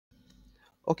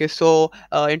Okay, so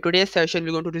in today's session,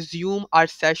 we're going to resume our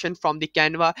session from the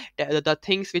Canva, the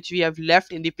things which we have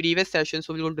left in the previous session.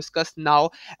 So we're going to discuss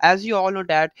now. As you all know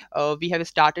that we have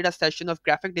started a session of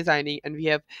graphic designing, and we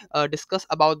have discussed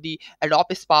about the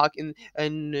Adobe Spark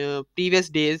in previous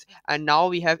days, and now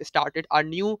we have started our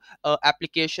new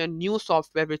application, new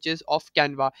software which is of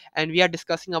Canva, and we are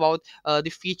discussing about the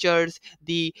features,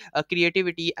 the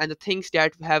creativity, and the things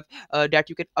that have that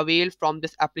you can avail from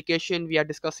this application. We are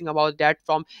discussing about that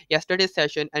from yesterday's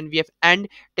session, and we have end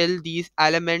till these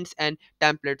elements and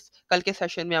templates. कल के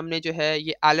session में हमने जो है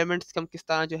ये elements हम किस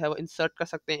तरह जो है वो insert कर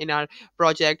सकते हैं in our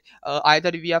project.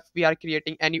 Either we are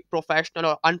creating any professional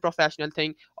or unprofessional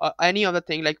thing, or any other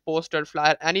thing like poster,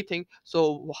 flyer, anything.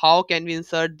 So how can we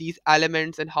insert these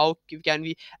elements, and how can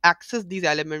we access these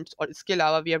elements? और इसके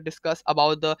अलावा we have discussed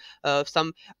about the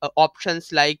some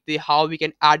options like the how we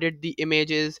can edit the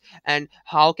images, and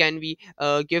how can we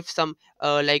give some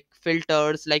like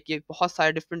filters, like ये बहुत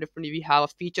सारे different we have a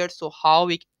features. So how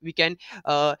we can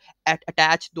uh,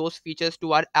 attach those features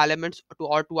to our elements to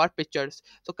our pictures.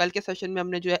 So कल के session में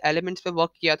हमने जो है elements पे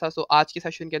वर्क किया था, so आज के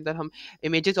सेशन के अंदर हम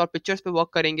images और pictures पे वर्क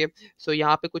करेंगे. So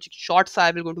यहाँ पे कुछ shorts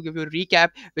I will going to give you a recap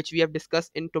which we have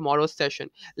discussed in tomorrow's session.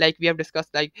 We have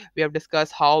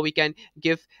discussed how we can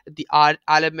give the our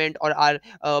element or our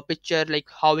picture, like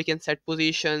how we can set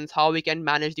positions, how we can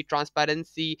manage the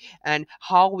transparency, and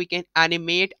how we can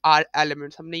animate our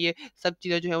elements. हमने ये सब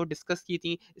चीज़ें जो है वो discuss की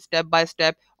थी step by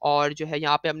step, और जो है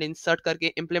यहाँ पे हमने इंसर्ट करके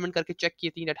इम्प्लीमेंट करके चेक की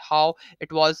थी that how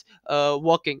it was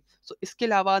working. सो इसके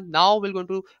अलावा now will going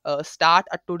to start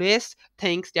at today's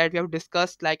things that we have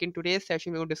discussed. Like in today's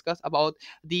session we will discuss about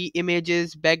the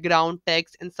images, background,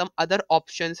 text, and some other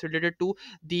options related to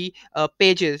the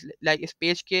pages. Like इस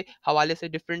page के हवाले से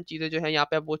different चीज़ें जो है यहाँ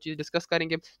पे आप वो चीज़ डिस्कस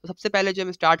करेंगे. तो सबसे पहले जो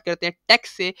हम स्टार्ट करते हैं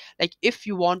टेक्स्ट से. Like if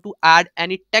you want to add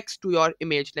any text to your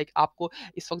image, like आपको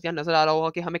इस वक्त यहाँ नज़र आ रहा होगा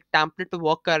कि हम एक टेम्पलेट पे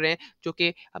वर्क कर रहे हैं, जो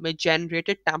कि हमें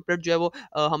जनरेटेड टेम्पलेट जो है वो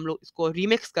हम लोग इसको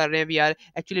रीमिक्स कर रहे हैं. We are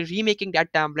actually remaking that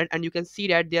template, and you can see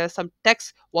that there are some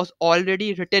text was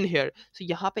already written here. सो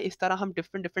यहाँ पे इस तरह हम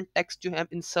डिफरेंट डिफरेंट टेक्स्ट जो है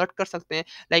इंसर्ट कर सकते हैं.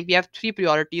 Like we have three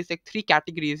priorities, like three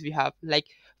categories we have. Like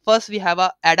first we have a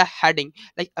add a heading.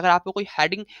 Like अगर आपको कोई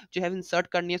हेडिंग जो है इंसर्ट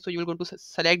करनी है, so you will going to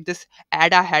select this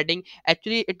ad a heading.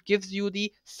 Actually it gives you the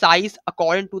size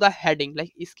according to the heading.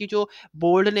 Like इसकी जो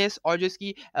boldness और जो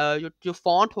इसकी जो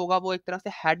फॉन्ट होगा वो एक तरह से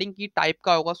हेडिंग की टाइप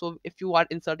का होगा. So if you are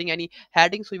inserting any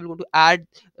heading, so you will go to add,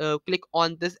 click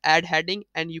on this add heading,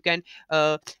 and you can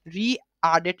re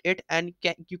edit it, and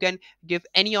you can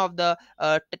give any of the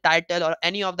title or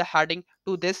any of the heading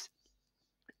to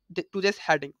to this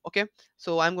heading. Okay,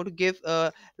 so I'm going to give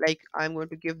like I'm going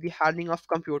to give the heading of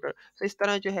computer. So इस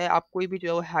तरह जो है आप कोई भी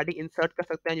जो है heading insert कर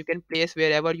सकते हैं. You can place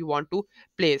wherever you want to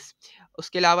place.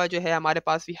 उसके अलावा जो है हमारे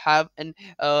पास we have an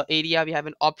area, we have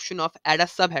an option of add a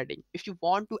subheading. If you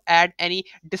want to add any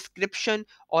description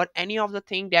or any of the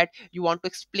thing that you want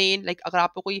to explain, like अगर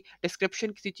आपको कोई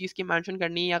description किसी चीज़ की mention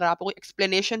करनी है, अगर आपको कोई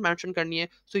explanation mention करनी है,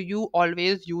 so you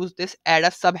always use this add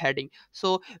a subheading.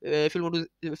 So if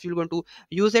you're going to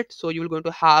use it, so you will going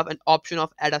to have an option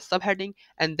of add a subheading,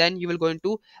 and then you will going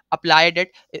to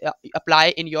apply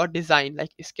in your design.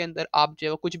 Like इसके अंदर आप जो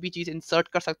है वो कुछ भी चीज़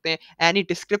insert कर सकते हैं. Any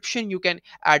description you can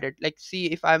add it. Like see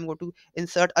if I'm going to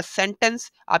insert a sentence,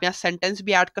 आप यहाँ sentence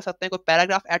भी add कर सकते हैं, कोई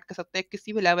paragraph add कर सकते हैं,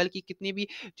 किसी भी level की कितनी भी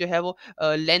जो है वो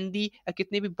lengthy या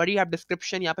कितनी भी बड़ी आप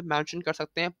description यहाँ पे mention कर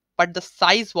सकते हैं. But the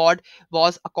size word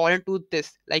was according to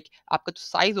this. Like आपका जो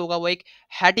size होगा वो एक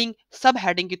heading सब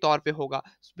heading के तौर पे होगा,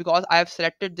 because I have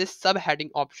selected this sub heading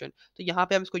option. तो यहाँ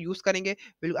पे हम इसको यूज करेंगे.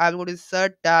 I'm going to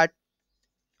insert that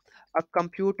a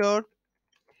computer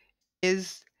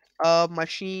is a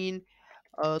machine.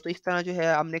 तो इस तरह जो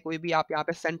है हमने कोई भी आप यहाँ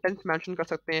पे सेंटेंस मेंशन कर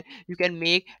सकते हैं. You can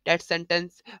make that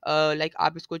sentence like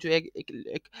आप इसको जो है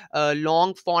एक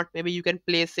लॉन्ग फॉन्ट में भी you can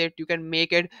place it. You can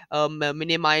make it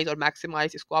minimise और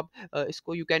मैक्सिमाइज. इसको आप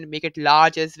इसको you can make it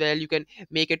large as well, you can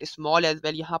make it small as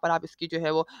well. यहाँ पर आप इसकी जो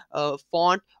है वो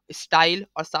फॉन्ट स्टाइल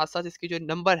और साथ साथ इसकी जो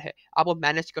नंबर है आप वो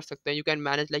मैनेज कर सकते हैं. You can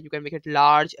manage, like you can make it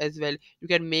large as well, you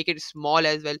can make it small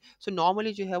as well. So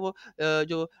normally जो है वो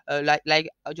जो लाइक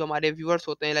जो हमारे व्यूअर्स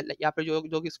होते हैं या फिर जो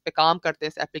जो इस पे काम करते हैं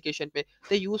इस एप्लीकेशन पे,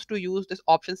 दे use to use this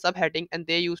option सब heading, and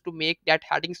they use to make that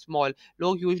heading small.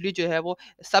 लोग यूजली जो है वो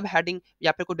सब हेडिंग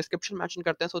या फिर कोई डिस्क्रिप्शन मेंशन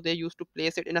करते हैं, सो दे use to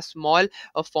place it in a small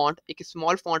font, एक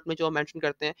स्मॉल फॉन्ट में जो मेंशन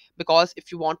करते हैं. Because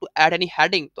if you want to add any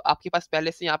heading, तो आपके पास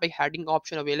पहले से यहाँ पे हेडिंग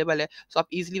ऑप्शन अवेलेबल है, सो आप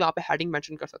इजीली वहाँ पे हेडिंग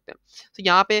मेंशन कर सकते हैं. So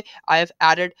यहाँ पे I have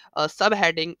added a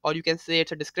subheading or you can say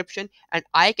it's a description and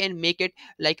I can make it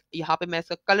like यहाँ पे मैं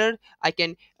इसका color I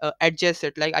can adjust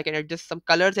it, like I can adjust some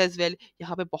colors as well.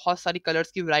 यहाँ पे बहुत सारी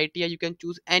colors की variety है, you can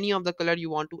choose any of the color you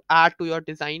want to add to your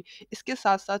design. इसके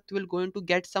साथ साथ you will going to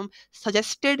get some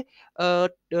suggested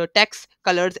text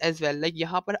colors as well. like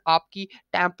यहाँ पर आपकी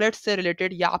templates से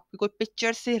related या आपकी कोई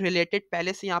picture से related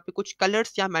पहले से यहाँ पे कुछ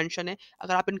colors यहाँ mention है.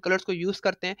 अगर आप इन colors को use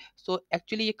करते हैं so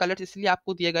actually ये colors इसलिए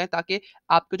आपको दिए गए हैं ताकि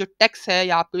आपके जो text है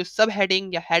या आपके जो सब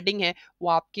heading या heading है वो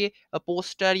आपके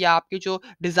पोस्टर या आपके जो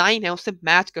डिज़ाइन है उससे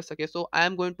मैच कर सके. सो I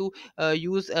am going to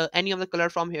use any of the colour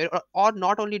from here. और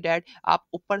नॉट ओनली दैट, आप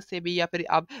ऊपर से भी या फिर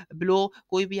आप बिलो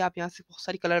कोई भी आप यहाँ से बहुत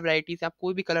सारी कलर वैराइटीज, आप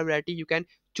कोई भी colour variety you can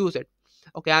choose it.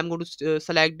 Okay, I'm going to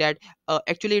select that.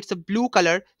 Actually it's a blue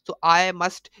color, so I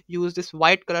must use this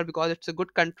white color because it's a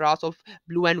good contrast of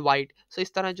blue and white. So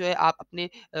इस तरह जो है आप अपने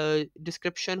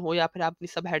description हो या फिर आप अपनी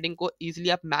सब हेडिंग को easily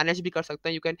आप मैनेज भी कर सकते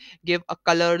हैं. You can give a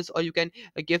colors or you can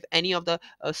give any of the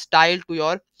style to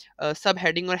your सब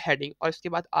हेडिंग और हेडिंग, और इसके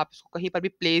बाद आप इसको कहीं पर भी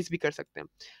प्लेस भी कर सकते हैं.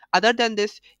 Other than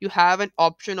this you have an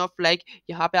option of like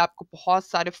यहाँ पे आपको बहुत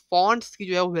सारे फॉन्ट्स की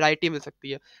जो है वो वैरायटी मिल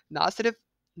सकती है. ना सिर्फ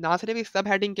ना सिर्फ एक सब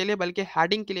हेडिंग के लिए बल्कि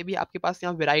हेडिंग के लिए भी आपके पास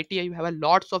यहाँ वैरायटी है. You have a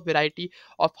lots of variety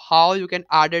of how you can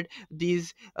added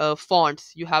these fonts.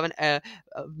 You have an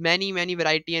many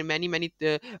variety and many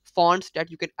fonts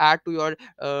that you can add to your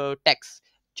text.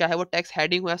 चाहे वो टेक्स्ट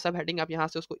हेडिंग हो या सब heading, आप यहाँ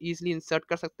से उसको easily insert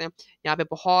कर सकते हैं. यहाँ पे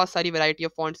बहुत सारी वैरायटी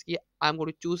ऑफ फॉन्ट्स की. I am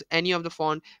going to choose any of the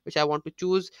font which I want to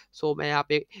choose. सो मैं यहाँ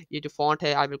पे ये जो फॉन्ट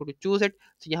है I am going to choose it.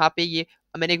 तो यहाँ पे ये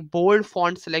मैंने एक बोल्ड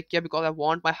फॉन्ट सेलेक्ट किया because I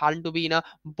want my hand to be in a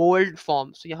bold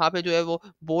form. सो यहाँ पे जो है वो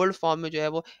बोल्ड फॉर्म में जो है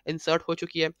वो इंसर्ट हो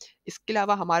चुकी है. इसके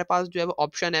अलावा हमारे पास जो है वो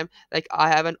ऑप्शन है, like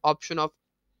I have an option of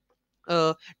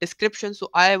description. So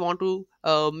I want to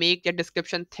make that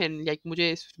description thin, like मुझे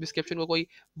इस description को कोई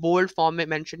bold form में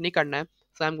mention नहीं करना है.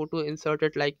 So I'm going to insert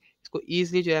it like इसको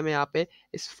easily जो है मैं यहाँ पे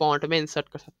इस font में insert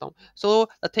कर सकता हूँ. So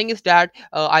the thing is that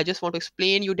I just want to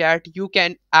explain you that you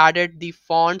can added the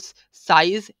fonts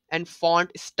size and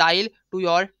font style to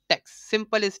your text.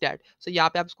 Simple is that. So यहाँ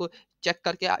पे आप इसको check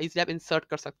करके easily आप insert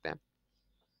कर सकते हैं.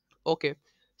 Okay.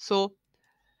 So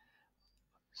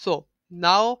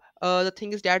now the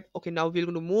thing is that okay, now we're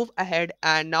going to move ahead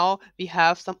and now we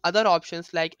have some other options,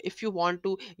 like if you want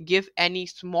to give any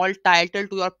small title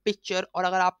to your picture और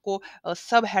अगर आपको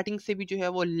सब heading से भी जो है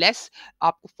वो less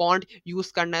आपको font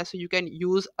use करना है, so you can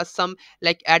use a some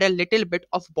like add a little bit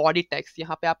of body text.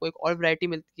 यहाँ पे आपको एक और variety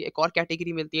मिलती है, एक और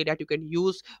category मिलती है that you can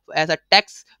use as a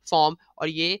text form. और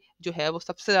ये जो है वो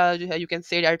सबसे ज़्यादा जो है you can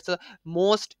say that it's a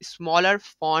most smaller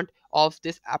font of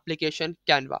this application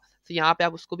Canva. So यहाँ पे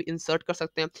आप उसको भी insert कर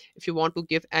सकते हैं. If you want to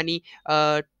give any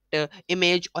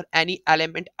image or any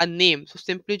element a name, so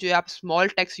simply जो है आप small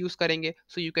text use करेंगे,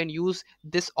 so you can use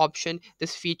this option,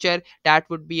 this feature that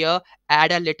would be a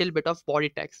add a little bit of body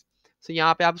text. So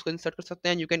यहाँ पे आप उसको insert कर सकते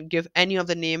हैं. You can give any of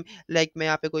the name, like मैं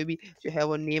यहाँ पे कोई भी जो है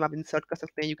वो name आप insert कर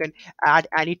सकते हैं. You can add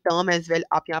any term as well.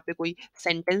 आप यहाँ पे कोई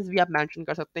sentence भी आप mention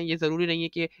कर सकते हैं. ये ज़रूरी नहीं है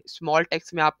कि small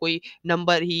text में आप कोई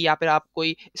number ही या फिर आप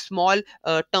कोई small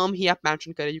term ही आप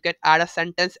mention करें. You can add a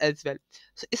sentence as well.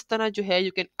 So इस तरह जो है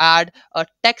you can add a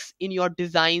text in your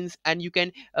designs and you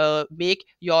can make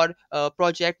your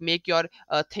project, make your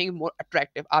thing more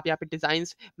attractive. आप यहाँ पे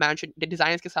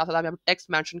designs के साथ साथ आप यहाँ पे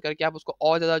text mention करके आप उसको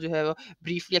और ज़्यादा जो है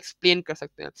ब्रीफली एक्सप्लेन कर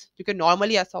सकते हैं. क्योंकि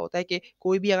नॉर्मली ऐसा होता है कि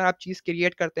कोई भी अगर आप चीज़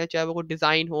क्रिएट करते हैं, चाहे वो कोई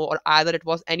डिज़ाइन हो और either it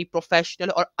was any professional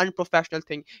और unprofessional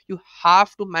thing, you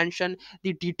have to mention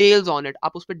the details on it.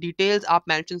 आप उस पर डिटेल्स आप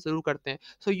मेंशन जरूर करते हैं.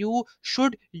 So you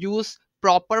should use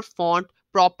proper font,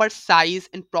 proper size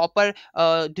and proper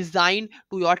design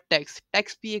to your text.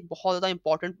 Text भी एक बहुत ज़्यादा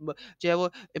इंपॉर्टेंट जो है वो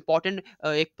इम्पॉर्टेंट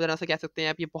एक तरह से कह सकते हैं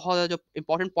आप, ये बहुत ज़्यादा जो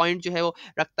इंपॉर्टेंट पॉइंट जो है वो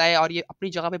रखता है और ये अपनी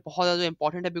जगह पे बहुत ज़्यादा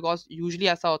इंपॉर्टेंट है. बिकॉज यूजली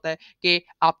ऐसा होता है कि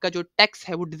आपका जो टेक्स्ट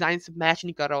है वो डिज़ाइन से मैच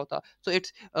नहीं कर रहा होता. So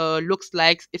it's looks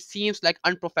like, it seems like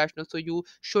unprofessional. So you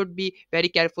should be very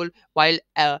careful while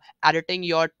editing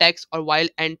your text or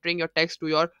while entering your text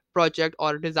to your project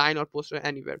or design or poster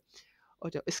anywhere.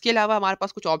 अच्छा, इसके अलावा हमारे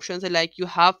पास कुछ options है, like you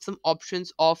have some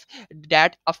options of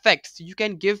that affects. You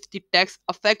can give the text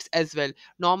affects as well.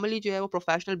 Normally जो है वो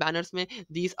professional banners में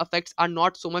these affects our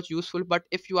not so much useful, but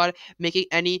if you are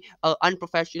making any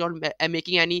unprofessional और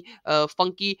making any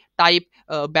funky type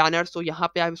banner, सो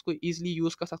यहाँ पे आप इसको easily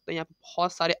use कर सकते हैं. यहाँ पे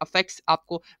बहुत सारे अफेक्ट्स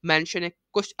आपको मैंशन है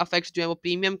कुछ इफेक्ट्स जो है वो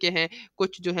प्रीमियम के हैं,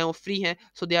 कुछ जो है वो फ्री हैं.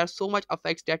 सो they are so much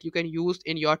effects that you can use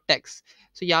in your text.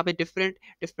 सो यहाँ पे डिफरेंट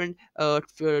डिफरेंट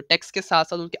टेक्स्ट के साथ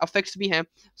साथ उनके इफेक्ट्स भी हैं.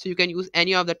 So you can use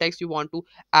any of the text you want to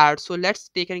add. So let's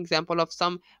take an example of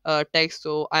some text.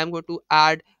 So I am going to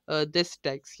add this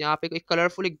text. यहाँ पे एक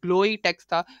colourful एक ग्लोई टेक्स्ट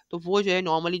था, तो वो जो है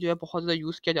normally जो है बहुत ज़्यादा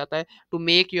यूज़ किया जाता है to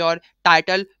make your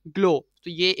title glow.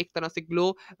 तो ये एक तरह से ग्लो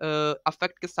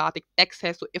अफेक्ट के साथ एक टेक्स्ट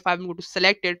है. So if I am going to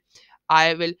select it,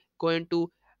 I will going to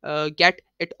get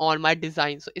it on my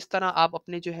design. सो इस तरह आप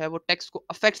अपने जो है वो टेक्स्ट को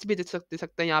अफेक्ट्स भी दे सकते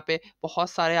हैं. यहाँ पे बहुत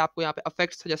सारे आपको यहाँ पे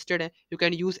अफेक्ट्स सजेस्टेड हैं. You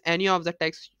can use any of the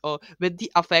text with the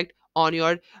affect on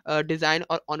your design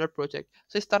और ऑन योर प्रोजेक्ट.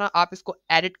 सो इस तरह आप इसको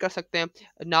एडिट कर सकते हैं.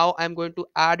 Now I am going to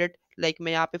add it. Like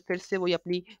मैं यहाँ पे फिर से वही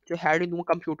अपनी जो हेडिंग दूंगा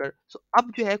कंप्यूटर. सो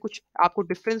अब जो है कुछ आपको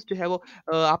डिफरेंस जो है वो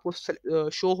आपको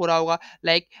शो हो रहा होगा.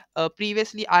 Like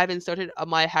previously I have inserted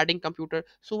my heading computer.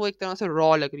 सो वो एक तरह से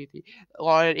रॉ लग रही थी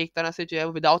और एक तरह से जो है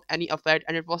वो without any affect,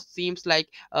 and it was seems like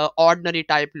ordinary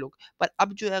type look. पर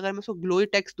अब जो है अगर मैं उसको ग्लोई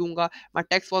टेक्स्ट दूंगा, my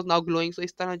text was now glowing. सो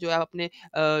इस तरह जो है आप अपने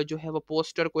जो है वो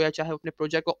पोस्टर को या चाहे अपने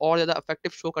प्रोजेक्ट को और ज़्यादा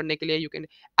इफेक्टिव शो करने के लिए you can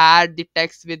add the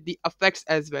text with the effects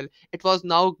as well. It was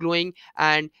now glowing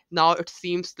and now it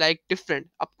seems like different.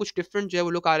 अब कुछ डिफरेंट जो है वो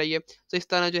लुक आ रही है. तो इस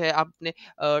तरह जो है आप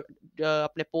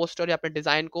अपने पोस्टर या अपने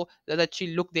डिज़ाइन को ज़्यादा अच्छी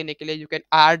लुक देने के लिए you can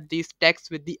add this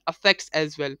text with the effects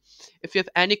as well. If you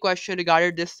have any question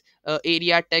regarded this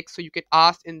area text, so you can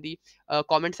ask in the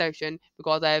comment section,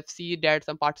 because I have seen that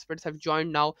some participants have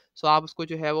joined now. So आप उसको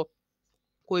जो है वो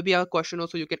कोई भी अगर question हो,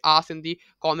 so you can ask in the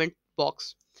comment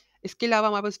box. इसके अलावा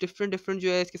हमारे पास डिफरेंट डिफरेंट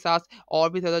जो है इसके साथ और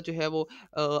भी ज़्यादा जो है वो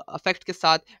अफेक्ट के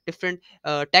साथ डिफरेंट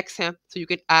टेक्स्ट हैं. So you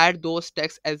can add those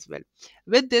text as well.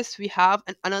 With this we have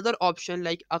an another option.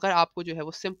 Like अगर आपको जो है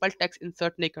वो सिंपल टेक्स्ट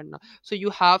इंसर्ट नहीं करना, so you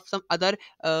have some other,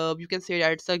 you can say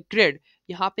that it's a grid.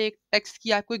 यहाँ पे एक टेक्स्ट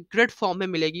की आपको एक ग्रिड फॉर्म में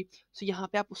मिलेगी. सो यहाँ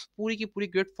पे आप उस पूरी की पूरी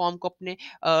ग्रिड फॉर्म को अपने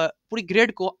पूरी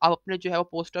ग्रिड को आप अपने जो है वो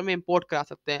पोस्टर में इंपोर्ट करा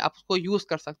सकते हैं, आप उसको यूज़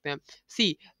कर सकते हैं.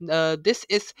 सी this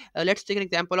is let's take an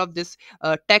example of this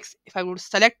text. If I would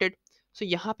select it, so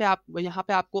यहाँ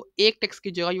पे आपको एक text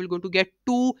की जगह you will going to get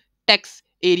two text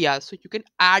areas, so you can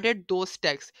added those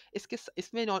text.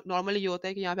 इसमें नॉर्मली ये होता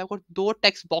है कि यहाँ पे आपको दो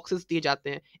टेक्स्ट बॉक्सेस दिए जाते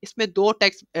हैं, इसमें दो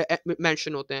टेक्स्ट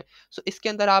मेंशन होते हैं. सो इसके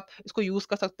अंदर आप इसको यूज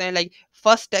कर सकते हैं. लाइक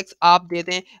फर्स्ट टेक्स्ट आप दे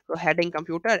दें हेडिंग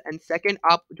कंप्यूटर, एंड सेकंड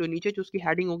आप जो नीचे जो उसकी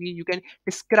हेडिंग होगी you can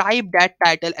describe that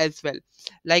title as well.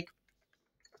 Like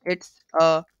it's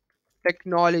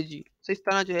technology. सो इस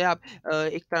तरह जो है आप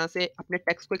एक तरह से अपने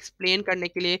टेक्स्ट को एक्सप्लेन करने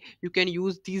के लिए you can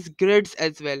use these grids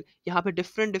as well. यहाँ पे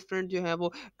डिफरेंट डिफरेंट जो है वो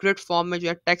ग्रिड फॉर्म में जो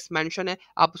है टेक्स्ट मेंशन है,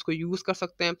 आप उसको यूज कर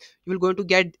सकते हैं. You will going to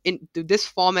get in this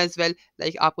form as well.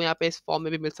 Like आपको यहाँ पे इस फॉर्म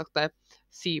में भी मिल सकता है.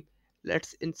 See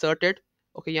let's insert it.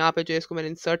 Okay, यहाँ पे जो है इसको मैंने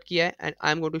इंसर्ट किया है and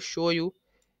I am going to show you.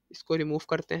 इसको रिमूव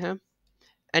करते हैं.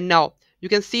 And now you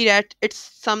can see that it's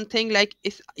something like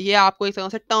इस ये आपको एक तरह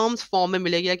से टर्म्स फॉर्म में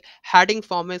मिलेगी, लाइक हेडिंग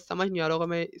फॉर्म में. समझ नहीं आ रहा होगा,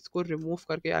 मैं इसको रिमूव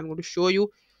करके I am going to show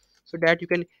you so that you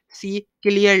can see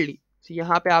clearly.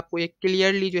 यहाँ पे आपको एक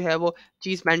क्लियरली जो है वो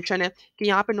चीज़ मेंशन है कि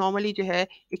यहाँ पे नॉर्मली जो है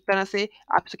एक तरह से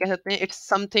आप कह सकते हैं it's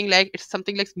something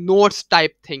like notes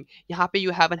type thing. यहाँ पे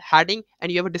you have an heading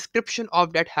and you have a description of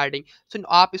that heading. सो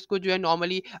आप इसको जो है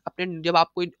नॉर्मली अपने जब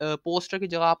आप कोई पोस्टर की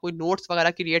जगह आप कोई नोट्स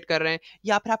वगैरह क्रिएट कर रहे हैं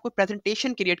या फिर आप कोई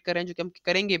प्रेजेंटेशन क्रिएट कर रहे हैं, जो कि हम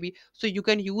करेंगे भी, so you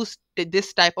can use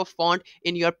this type of font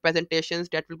in your presentations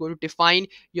that will go to define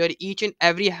your each and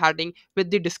every heading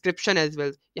with the description as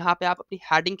well. यहाँ पे आप अपनी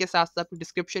हेडिंग के साथ साथ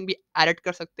डिस्क्रिप्शन भी एडिट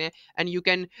कर सकते हैं, and you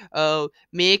can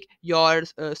make your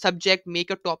subject,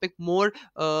 make your topic more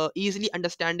easily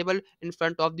understandable in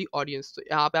front of the audience. So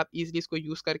यहाँ पे आप easily इसको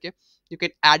use करके you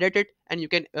can edit it and you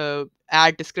can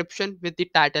add description with the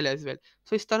title as well.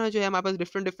 So इस तरह जो है हमारे पास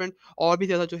different different और भी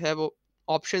ज़्यादा जो है वो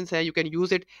options है. You can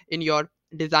use it in your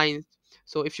design.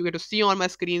 So if you get to see on my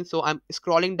screen, so I'm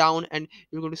scrolling down and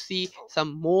you're going to see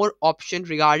some more option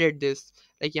regarding this.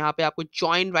 Like यहाँ पे आपको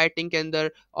join writing के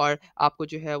अंदर और आपको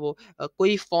जो है वो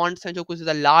कोई fonts हैं जो कुछ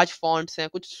ज़्यादा large fonts हैं,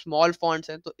 कुछ small fonts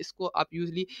हैं, तो इसको आप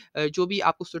usually जो भी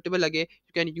आपको suitable लगे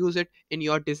you can use it in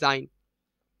your design.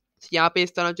 यहाँ पे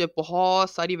इस तरह जो है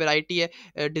बहुत सारी वैरायटी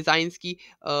है डिज़ाइंस की.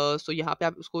 सो यहाँ पे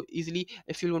आप उसको easily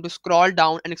if you want to scroll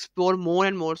down and explore more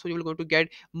and more, so you will going to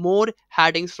get more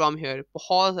headings from here.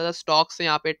 बहुत ज़्यादा स्टॉक्स हैं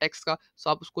यहाँ पे टेक्स्ट का. सो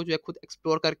आप उसको जो है खुद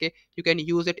एक्सप्लोर करके you can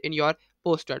use it in your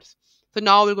posters. So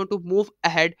now we going to move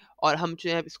ahead, और हम जो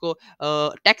है इसको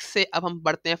टेक्स्ट से अब हम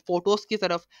बढ़ते हैं फोटोज़ की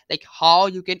तरफ. Like how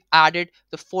you can edit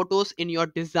the photos in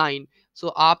your design. सो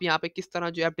आप यहाँ पे किस तरह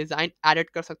जो है आप डिज़ाइन एडिट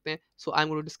कर सकते हैं. सो I am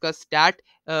going to discuss that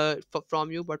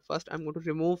from you, but first I'm going to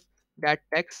remove that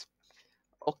text.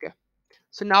 Okay,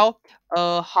 so now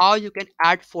how you can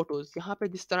add photos, यहाँ पे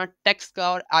जिस तरह टेक्स्ट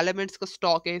का और एलिमेंट्स का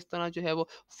स्टॉक है, इस तरह जो है वो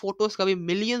फोटोज का भी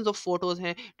मिलियंस ऑफ फोटोज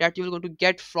हैं that you will going to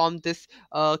get from this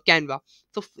Canva.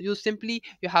 So you simply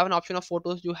you have an option of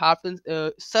photos. You have to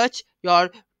search your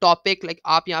topic, like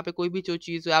आप यहाँ पे कोई भी जो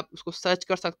चीज़ है आप उसको सर्च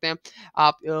कर सकते हैं.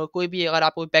 आप कोई भी अगर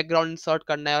आपको बैकग्राउंड इंसर्ट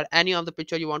करना है और any of the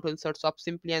picture you want to insert, सो आप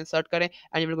सिंपली इंसर्ट करें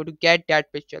and you will go to get that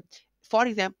picture. For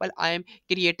example I am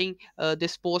creating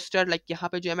this poster, like यहाँ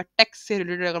पे जो है मैं टेक्स्ट से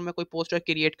रिलेटेड अगर मैं कोई पोस्टर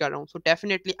क्रिएट कर रहा हूँ, so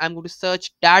definitely I am going to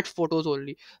search that photos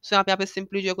only. सो यहाँ पे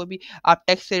सिंपली जो है कोई भी आप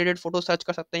टेक्स्ट से रिलेटेड फोटो सर्च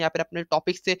कर सकते हैं या फिर अपने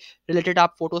टॉपिक से रिलेटेड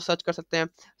आप फोटो सर्च कर सकते हैं.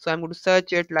 सो I am going to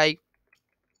search it like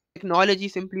technology,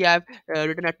 simply I have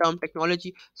written a term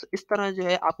technology. सो इस तरह जो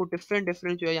है आपको डिफरेंट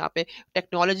डिफरेंट जो है यहाँ पे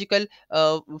टेक्नोलॉजिकल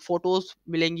फोटोज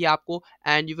मिलेंगी आपको,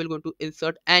 and you will going to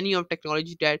insert any of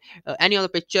technology that any of the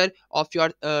picture of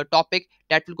your topic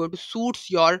that will going to suits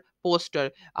your poster.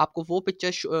 आपको वो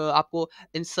पिक्चर आपको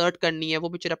इंसर्ट करनी है, वो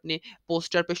पिक्चर अपने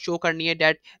पोस्टर पे शो करनी है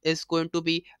that is going to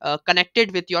be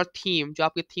connected with your theme, जो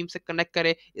आपके थीम से कनेक्ट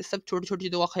करे. इस सब छोटी छोटी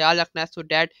चीज़ों का ख्याल रखना है so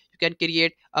that you can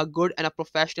create a good and a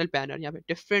professional banner. यहाँ पे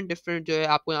डिफरेंट डिफरेंट जो है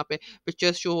आपको यहाँ पे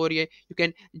पिक्चर्स शो हो रही है. You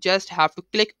can just have to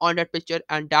click on that picture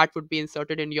and that would be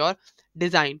inserted in your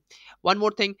design. One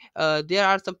more thing, there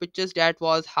are some pictures that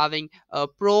was having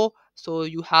pro, so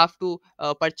you have to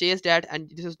purchase that and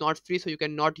this is not free, so you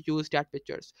cannot use that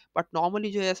pictures. But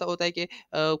normally जो है ऐसा होता है कि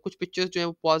कुछ pictures जो है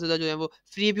वो बहुत ज़्यादा जो है वो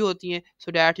free भी होती हैं,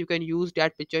 so that you can use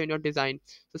that picture in your design.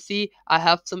 So see, I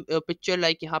have some picture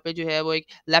like यहाँ पे जो है वो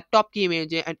एक लैपटॉप की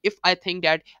इमेज है, and if I think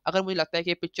that अगर मुझे लगता है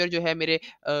कि पिक्चर जो है मेरे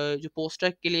जो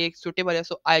पोस्टर के लिए सुटेबल है,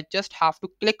 सो I just have to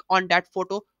click on that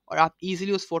photo और आप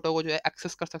इजीली उस फोटो को जो है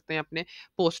एक्सेस कर सकते हैं अपने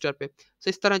पोस्टर पे. सो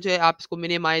इस तरह जो है आप इसको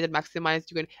minimise and maximise,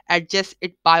 you can adjust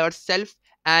it by yourself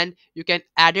and you can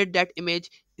edit that image.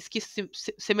 इसकी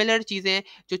सिमिलर चीज़ें,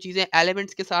 जो चीज़ें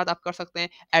एलिमेंट्स के साथ आप कर सकते हैं,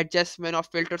 एडजस्टमेंट ऑफ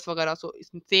फिल्टर्स वगैरह, so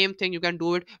same thing you can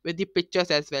do it with the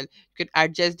pictures as well. You can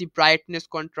adjust the brightness,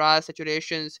 contrast,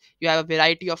 सैचुरेशंस. You have a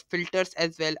variety of filters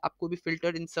as well. आप कोई भी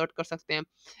फिल्टर इंसर्ट कर सकते हैं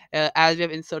as we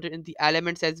have inserted in the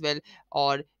elements as well.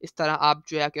 और इस तरह आप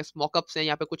जो है आपके मॉकअप्स हैं,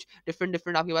 यहाँ पे कुछ डिफरेंट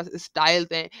डिफरेंट आपके पास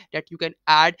स्टाइल्स हैं that you can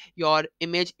add your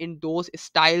image in those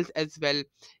styles as well.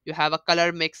 You have a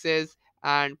color mixes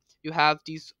and you have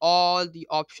these all the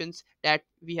options that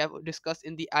we have discussed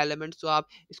in the elements. So आप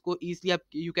इसको easily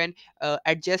आप you can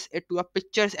adjust it to your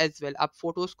pictures as well. आप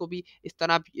photos को भी इस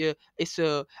तरह इस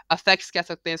effects कह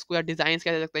सकते हैं इसको, या designs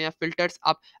कह सकते हैं, या filters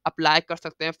आप apply कर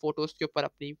सकते हैं photos के ऊपर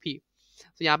अपनी भी.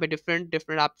 So यहाँ पे डिफरेंट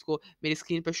डिफरेंट आपको मेरी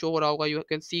स्क्रीन पे शो हो रहा होगा. You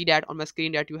can see that on my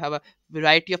screen that you have a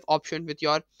variety of option with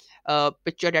your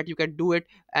picture that you can do it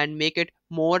and make it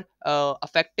more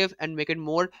effective and make it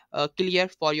more clear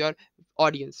for your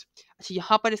audience. अच्छा,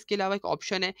 यहाँ पर इसके अलावा एक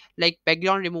option है like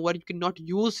background remover. You can not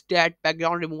use that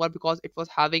background remover because it was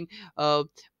having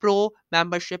pro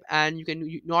membership and you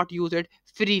can not use it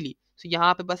freely. सो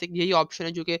यहाँ पे बस एक यही ऑप्शन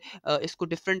है जो कि इसको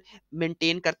डिफरेंट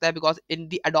मेंटेन करता है, because in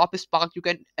the Adobe Spark you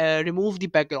can remove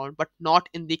the background but not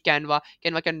in the Canva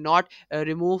cannot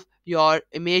remove your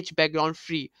image background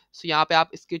free. So यहाँ पे आप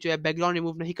इसके जो है बैकग्राउंड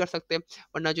रिमूव नहीं कर सकते,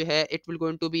 वरना जो है it will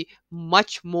going to be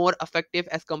much more effective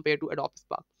as compare to Adobe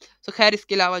Spark. सो खैर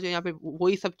इसके अलावा जो यहाँ पे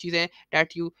वही सब चीज़ें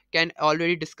that you can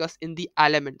already discuss in the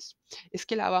elements.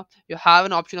 इसके अलावा you have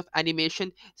an option of animation.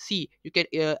 See, you can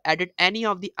edit any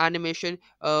of the animation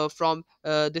from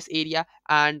this area,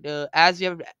 and as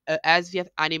we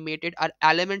have animated our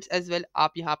elements as well,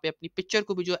 आप यहाँ पे अपनी picture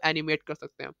को भी जो animate कर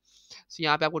सकते हैं. So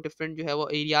यहाँ पे आपको डिफरेंट जो है वो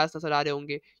एरियाज नजर आ रहे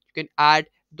होंगे. You can add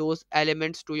those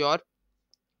elements to your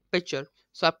picture.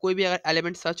 सो आप कोई भी अगर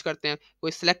एलिमेंट सर्च करते हैं,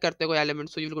 कोई सिलेक्ट करते हैं कोई element,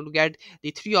 so you will going to get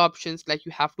the three options like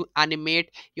you have to animate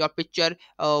your picture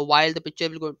while the picture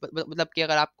will go, मतलब कि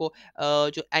अगर आपको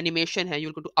जो एनिमेशन है, you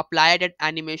will go to apply that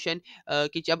animation,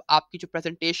 कि जब आपकी जो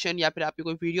प्रेजेंटेशन या फिर आपकी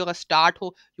कोई वीडियो का स्टार्ट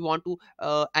हो, you want to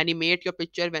animate your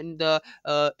picture when the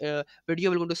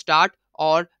video will go to start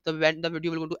और the when the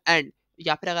video will go to and.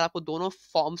 या फिर अगर आपको दोनों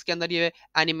फॉर्म्स के अंदर ये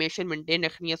एनिमेशन मेंटेन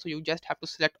रखनी है, so you just have to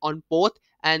select on both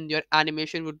and your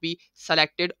animation would be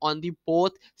selected on the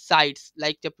both sides.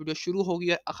 Like जब वीडियो शुरू होगी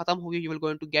और ख़त्म होगी, you will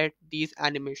going to get these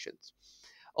animations.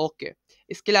 Okay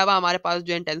इसके अलावा हमारे पास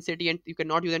जो है intensity, and you can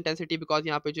not use intensity because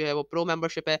यहाँ पे जो है वो प्रो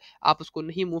मेंबरशिप है, आप उसको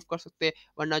नहीं मूव कर सकते,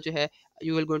 वरना जो है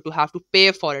you will going to have to पे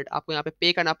फॉर इट. आपको यहाँ पे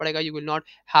पे करना पड़ेगा. You will not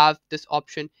have this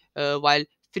option while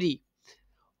free.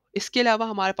 इसके अलावा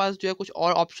हमारे पास जो है कुछ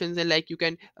और ऑप्शंस हैं like you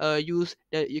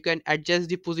can adjust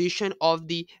the position of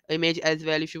the image as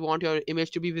well. If you want your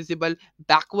image to be visible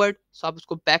backward, सो आप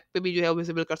उसको बैक पे भी जो है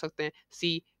विजिबल कर सकते हैं.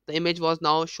 See the image was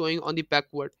now showing on the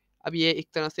backward. अब ये एक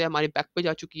तरह से हमारे बैक पे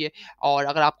जा चुकी है। और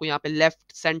अगर आपको यहाँ पे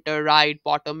left, centre, right,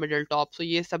 bottom, middle, top, सो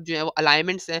ये सब जो है वो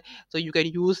अलाइनमेंट्स हैं। So you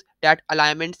can use that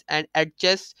alignments and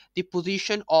adjust the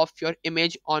position of your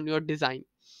image on your design.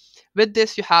 With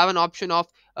this, you have an option of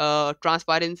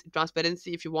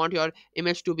transparency if you want your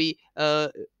image to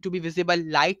be visible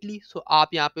lightly. So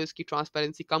आप यहाँ पे उसकी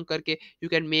transparency कम करके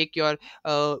you can make your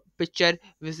picture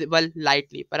visible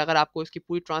lightly. पर अगर आपको इसकी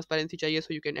पूरी transparency चाहिए,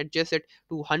 so you can adjust it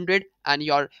to 100 and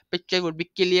your picture would be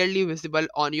clearly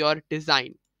visible on your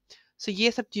design. सो ये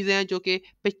सब चीज़ें हैं जो कि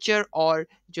पिक्चर और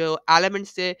जो एलिमेंट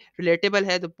से रिलेटेबल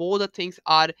है। The both the things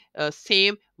are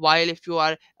same while if you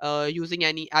are using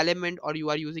any element और you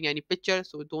are using any picture,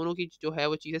 सो दोनों की जो है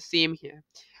वो चीज़ें सेम ही हैं।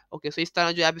 ओके, सो इस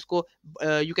तरह जो है आप इसको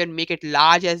you can make it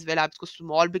large as well, आप इसको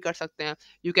स्मॉल भी कर सकते हैं।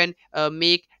 You can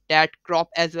make that crop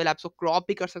as well, आप इसको क्रॉप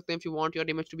भी कर सकते हैं if you want your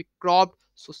image to be cropped.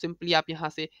 So simply आप यहाँ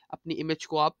से अपनी इमेज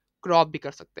को आप क्रॉप भी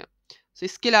कर सकते हैं। सो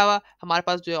इसके अलावा हमारे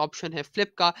पास जो है ऑप्शन है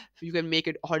फ्लिप का। You can make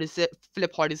it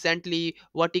flip horizontally,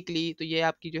 vertically, तो ये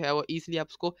आपकी जो है वो ईजिली आप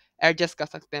उसको एडजस्ट कर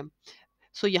सकते हैं।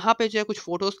 सो यहाँ पे जो है कुछ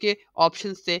फोटोज के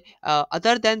ऑप्शन थे।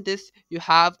 Other than this you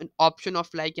have an option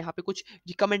of like यहाँ पे कुछ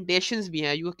रिकमेंडेशंस भी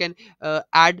हैं। You can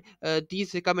add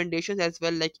these recommendations as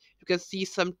well, like you can see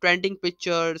some trending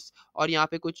pictures, और यहाँ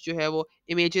पे कुछ जो है वो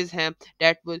इमेजेस हैं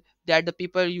that the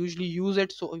people usually use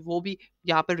it, सो वो भी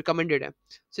यहाँ पे रिकमेंडेड है।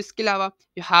 सो इसके अलावा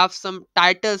you have some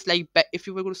titles like if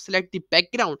you were to select the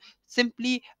background,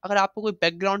 simply अगर आपको कोई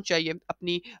बैकग्राउंड चाहिए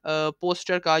अपनी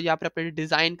पोस्टर का या फिर अपने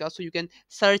डिज़ाइन का, so you can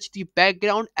search the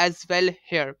background as well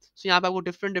hair. सो यहाँ पे आपको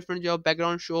डिफरेंट डिफरेंट जो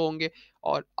बैकग्राउंड शो होंगे,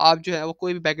 और आप जो है वो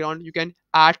कोई भी background you can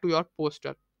add to your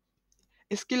poster.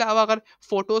 इसके अलावा अगर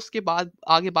फोटोज के बाद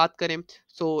आगे बात करें,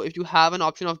 so if you have an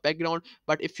option of background,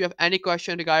 but if you have any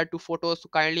question regard to photos, तो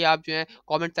काइंडली आप जो है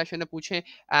कमेंट सेक्शन में पूछें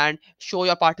and show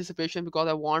your participation, because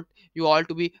I want you all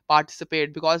to be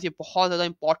participate, because ये बहुत ज़्यादा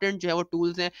important जो है वो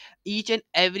टूल्स हैं। Each and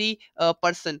every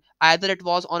person, either it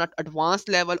was on advance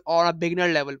level और अ बिगनर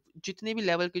लेवल, जितने भी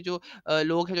लेवल के जो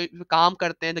लोग हैं जो काम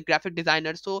करते हैं द ग्राफिक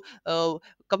डिजाइनर, सो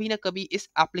कभी ना कभी इस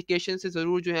एप्लीकेशन से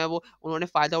ज़रूर जो है वो उन्होंने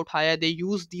फ़ायदा उठाया है। दे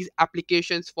use these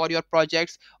applications for your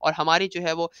projects, और हमारी जो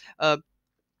है वो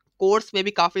कोर्स में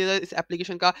भी काफ़ी ज़्यादा इस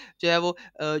एप्लीकेशन का जो है वो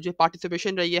जो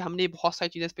पार्टिसिपेशन रही है। हमने बहुत सारी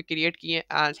चीज़ें इस पे क्रिएट की हैं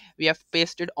and we have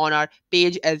pasted on our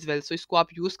page as well. सो इसको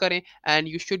आप यूज़ करें and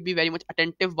you should be very much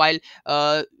attentive while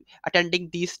attending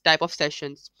these type of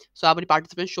sessions. सो आप अपनी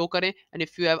पार्टिसिपेशन शो करें and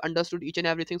if you have understood each and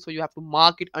everything, so you have to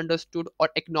mark it understood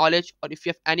और acknowledge, और if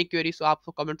you have any query, सो आप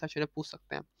comment section में पूछ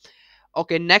सकते हैं।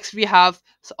 Okay, next we have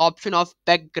option of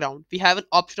background. We have an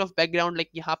option of background, like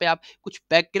यहाँ पे आप कुछ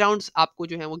backgrounds आपको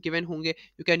जो है वो given होंगे,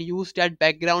 you can use that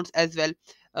backgrounds as well.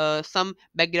 Some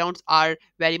backgrounds are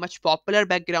very much popular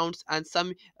backgrounds and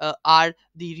some are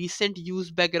the recent use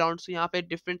backgrounds. So यहाँ पे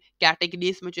different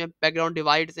categories में जो है background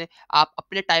divides हैं, आप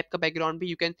अपने type का background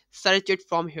भी you can search it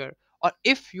from here. और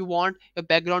if you want your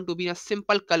background to be a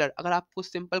simple colour, अगर आपको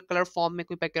सिंपल कलर फॉर्म में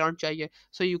कोई बैकग्राउंड चाहिए,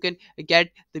 so you can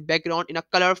get the background in a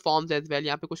colour forms as well.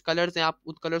 यहाँ पे कुछ colours हैं, आप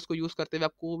उन कलर्स को यूज करते हुए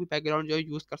आपको वो भी बैकग्राउंड जो है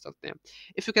यूज कर सकते हैं।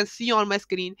 If you can see on my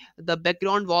screen, the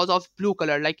background was of blue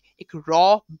colour, like एक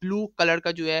रॉ ब्लू कलर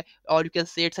का जो है, और you can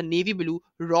say it's a navy blue,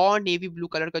 raw navy blue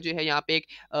colour का जो है यहाँ पे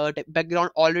एक बैकग्राउंड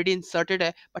ऑलरेडी इंसर्टेड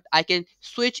है, but I can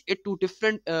switch it to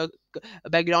different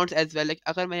backgrounds as well. Like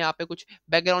अगर मैं यहाँ पे कुछ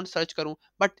बैकग्राउंड सर्च करूँ,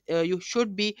 but you should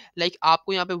be like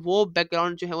आपको यहाँ पे वो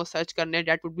बैकग्राउंड जो है वो सर्च करने हैं,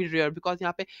 that would be rare, because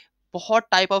यहाँ पे बहुत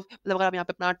टाइप ऑफ, मतलब अगर आप यहाँ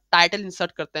पे अपना टाइटल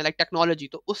इंसर्ट करते हैं लाइक टेक्नोलॉजी,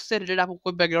 तो उससे रिलेटेड आपको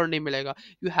कोई बैकग्राउंड नहीं मिलेगा।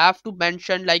 You have to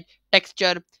mention like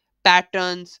texture,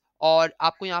 patterns, और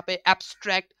आपको यहाँ पे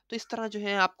एब्स्ट्रैक्ट, तो इस तरह जो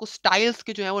है आपको स्टाइल्स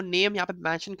के जो है वो नेम यहाँ पे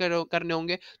मेंशन करने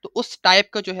होंगे, तो उस टाइप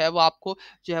का जो है वो आपको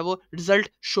जो है वो रिजल्ट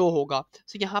शो होगा।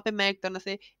 सो यहाँ पे मैं एक तरह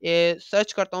से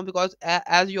सर्च करता हूँ, because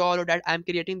as you all know that I am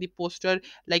creating the poster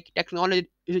like technology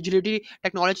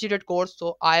related course,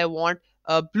 so I want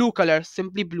blue colour,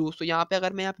 simply blue. सो यहाँ पे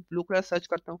अगर मैं यहाँ पे ब्लू कलर सर्च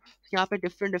करता हूँ, तो यहाँ पे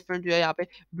डिफरेंट डिफरेंट जो है यहाँ पे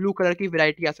ब्लू कलर की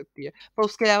वैरायटी आ सकती है। पर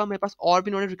उसके अलावा मेरे पास और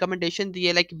भी उन्होंने रिकमेंडेशन दी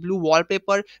है, like blue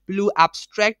wallpaper, blue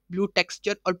abstract, blue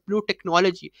texture और ब्लू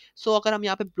टेक्नोलॉजी। सो अगर हम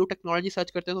यहाँ पे ब्लू टेक्नोलॉजी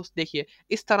सर्च करते हैं, तो देखिए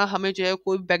इस तरह हमें जो है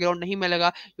कोई भी बैकग्राउंड नहीं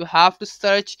मिलेगा। You have to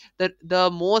search the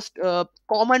most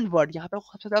common word, यहाँ पे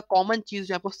सबसे ज़्यादा कॉमन चीज़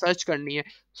जो आपको सर्च करनी है।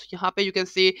 So, यहाँ पे you can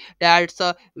see that it's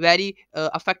a very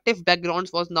effective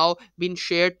backgrounds was now been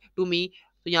shared to me.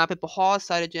 तो यहाँ पे बहुत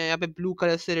सारे जो है यहाँ पे ब्लू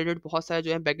कलर से रिलेटेड बहुत सारे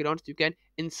जो है backgrounds you can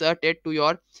insert it to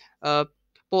your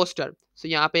poster. सो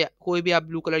यहाँ पे कोई भी आप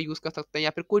ब्लू कलर यूज कर सकते हैं, या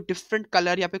फिर कोई डिफरेंट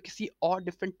कलर या फिर किसी और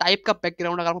डिफरेंट टाइप का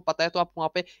बैकग्राउंड अगर आपको पता है तो आप वहाँ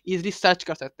पे इजिली सर्च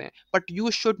कर सकते हैं। But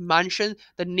you should mention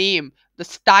the name, the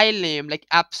style name like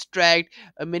abstract,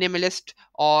 minimalist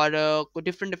और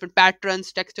डिफरेंट डिफरेंट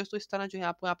पैटर्न्स, टेक्सचर्स। तो इस तरह जो है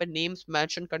आपको यहाँ पे नेम्स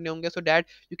मेंशन करने होंगे so that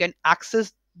you can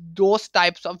access those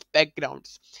types of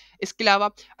backgrounds. इसके अलावा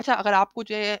अच्छा, अगर आपको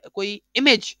जो है कोई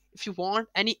image, if you want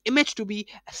any image to be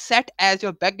set as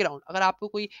your background, अगर आपको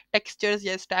कोई टेक्सचर्स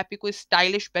या इस टाइप की कोई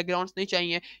स्टाइलिश बैकग्राउंड्स नहीं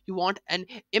चाहिए, यू वांट एन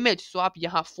इमेज, सो आप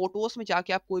यहाँ फोटोज में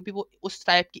जाके आप कोई भी वो उस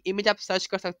टाइप की इमेज आप सर्च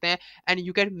कर सकते हैं and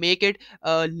you can make it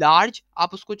large.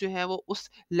 आप उसको जो है वो उस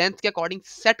लेंथ के अकॉर्डिंग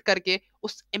सेट करके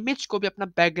उस इमेज को भी अपना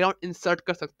बैकग्राउंड इंसर्ट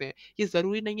कर सकते हैं। ये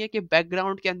जरूरी नहीं है कि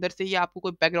बैकग्राउंड के अंदर से ही आपको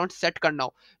कोई बैकग्राउंड सेट करना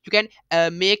हो। You can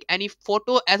make any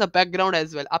photo as a background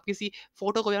as well. आप किसी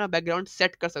फोटो को भी अपना बैकग्राउंड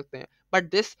सेट कर सकते हैं, but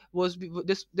this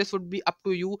would be up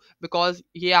to you, because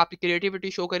ये आपकी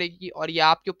क्रिएटिविटी शो करेगी और ये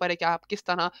आपके ऊपर है कि आप किस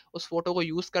तरह उस फोटो को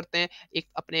यूज करते हैं, एक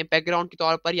अपने बैकग्राउंड के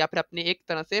तौर पर या फिर अपने एक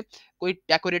तरह से कोई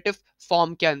डेकोरेटिव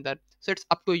फॉर्म के अंदर। So it's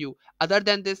up to you. Other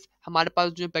than this हमारे पास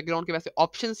जो बैकग्राउंड के वैसे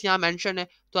ऑप्शंस यहाँ मेंशन है,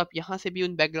 तो आप यहाँ से भी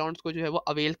उन बैकग्राउंड्स को जो है वो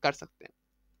अवेल कर सकते हैं।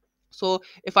 So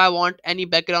if I want any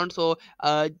background, so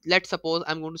let's suppose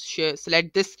I'm going to select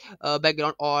this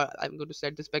background, or I'm going to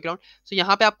select this background. So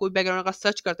यहाँ पे आप कोई background का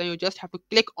सर्च करते हैं, you just have to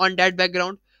click on that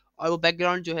background, और वो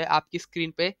background जो है आपकी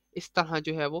स्क्रीन पे इस तरह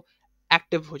जो है वो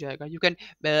एक्टिव हो जाएगा। You can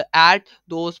add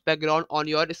those background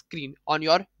on your screen, on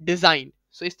your design.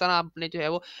 So इस तरह आप अपने जो है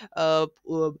वो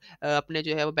अपने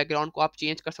जो है वो बैकग्राउंड को आप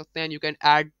चेंज कर सकते हैं। You can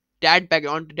add that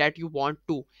background that you want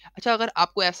to। अच्छा, अगर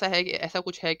आपको ऐसा है कि ऐसा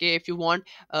कुछ है कि if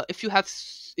you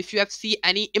have see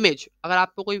any image, अगर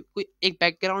आपको कोई एक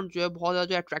बैकग्राउंड जो है बहुत ज़्यादा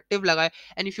जो अट्रैक्टिव लगा है,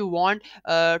 and if you want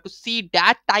to see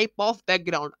that type of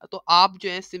background, तो आप जो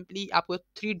है सिंपली आपको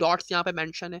 3 डॉट्स यहाँ पे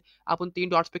मेंशन है, आप उन 3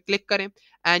 डॉट्स पे क्लिक करें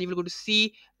and you will go to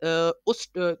C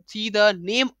see the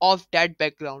name of that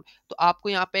background. तो आपको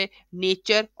यहाँ पे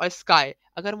नेचर और स्काई,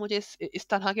 अगर मुझे इस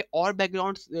तरह के और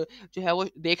बैकग्राउंड्स जो है वो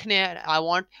देखने हैं, I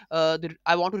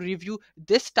want to review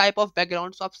this type of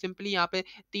background, तो आप सिंपली यहाँ पे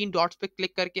 3 डॉट्स पे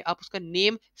क्लिक करके आप उसका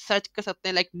नेम सर्च कर सकते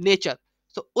हैं लाइक नेचर।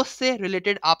 तो उससे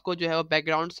रिलेटेड आपको जो है वो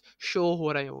बैकग्राउंड्स शो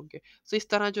हो रहे होंगे। सो इस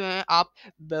तरह जो है आप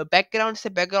बैकग्राउंड से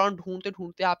बैकग्राउंड ढूंढते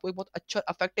ढूंढते आपको एक बहुत अच्छा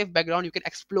effective background you can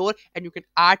explore and you can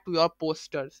add to your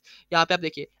posters. यहाँ पे आप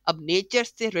देखिए, अब नेचर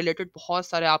से रिलेटेड बहुत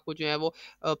सारे आपको जो है वो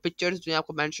पिक्चर्स जो है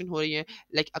आपको मेंशन हो रही हैं।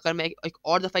 लाइक अगर मैं एक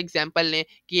और दफ़ा एग्जांपल लें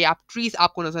कि आप ट्रीज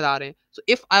आपको नजर आ रहे हैं, so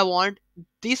if I want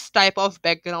this type of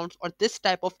background और दिस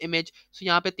टाइप ऑफ इमेज, सो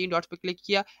यहाँ पे 3 डॉट्स पे क्लिक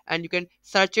किया and you can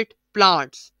search it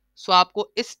plants. सो आपको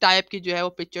इस टाइप की जो है वो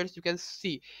pictures you can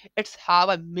see, it's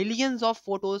have a millions of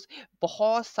photos,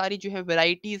 बहुत सारी जो है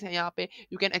वेराइटीज हैं यहाँ पे।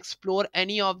 You can explore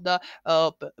any of the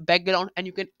background and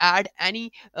you can add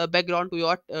any background to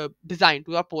your design,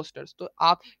 to your posters. तो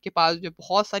आपके पास जो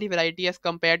बहुत सारी variety as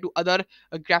compare to other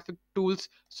graphic tools.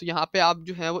 सो यहाँ पे आप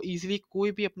जो है वो इजीली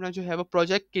कोई भी अपना जो है वो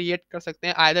प्रोजेक्ट क्रिएट कर सकते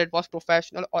हैं, आइदर इट वाज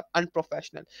प्रोफेशनल और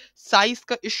अनप्रोफेशनल। साइज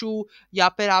का इशू या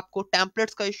फिर आपको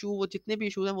टेम्पलेट्स का इशू, वो जितने भी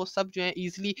इशूज हैं वो सब जो है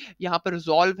इजीली यहाँ पर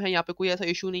रिजॉल्व है। यहाँ पे कोई ऐसा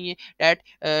इशू नहीं है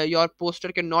that your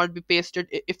poster can not be pasted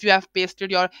if you have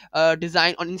pasted your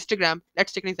design on Instagram.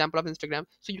 Let's take an example of Instagram,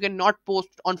 so you can not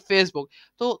post on Facebook.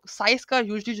 तो साइज का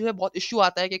usually जो है बहुत issue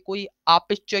आता है कि कोई आप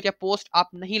पिक्चर या पोस्ट आप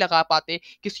नहीं लगा पाते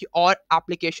किसी और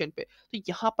एप्लीकेशन पे। तो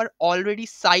यहाँ पर ऑलरेडी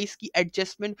साइज की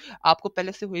एडजस्टमेंट आपको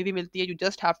पहले से हुई भी मिलती है। You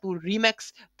just have to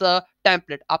रीमैक्स the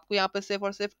template. आपको यहाँ पर सिर्फ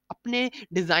और सिर्फ अपने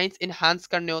डिजाइन इनहांस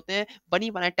करने होते हैं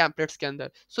बनी बनाए टेम्पलेट्स के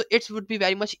अंदर। So it's would be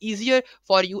very much easier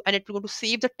for you and it will to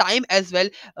save the time as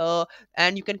well,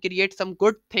 and you can create some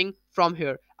good thing from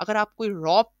here. अगर आप कोई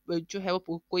रॉ जो है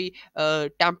वो कोई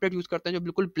टेम्पलेट यूज करते हैं जो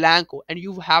बिल्कुल ब्लैंक हो and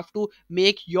you have to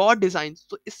make your design,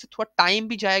 तो इससे थोड़ा टाइम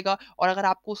भी जाएगा, और अगर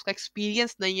आपको उसका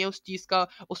एक्सपीरियंस नहीं है उस चीज का,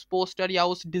 उस पोस्टर या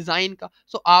उस डिजाइन का,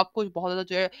 सो आपको बहुत ज्यादा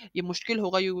जो है ये मुश्किल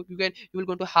होगा। You will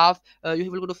going to have you will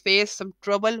going to face some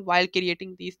trouble while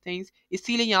creating these things.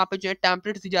 इसीलिए यहाँ पे जो है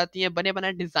टेम्पलेट्स दी जाती हैं, बने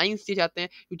बनाए डिजाइन दिए जाते हैं।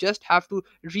 You just have to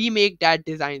remake that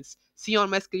designs. See on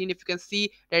my screen, if you can see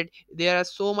that there are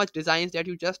so much designs that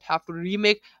you just have to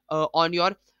remake on your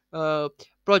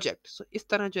project. सो इस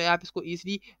तरह जो है आप इसको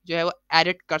easily जो है वो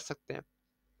edit कर सकते हैं।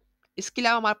 इसके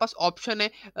अलावा हमारे पास ऑप्शन है,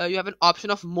 you have an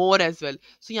option of more as well.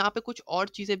 सो यहाँ पे कुछ और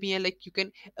चीज़ें भी हैं, like you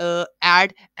can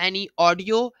add any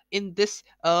audio in this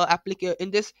in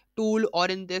this tool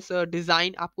और इन दिस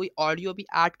डिज़ाइन। आप कोई ऑडियो भी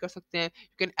ऐड कर सकते हैं।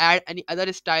 You can add any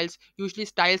other styles. Usually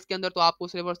styles के अंदर तो आपको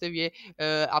सिर्फ और सिर्फ ये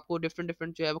आपको डिफरेंट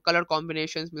डिफरेंट जो है वो कलर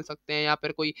कॉम्बिनेशन मिल सकते हैं या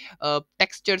फिर कोई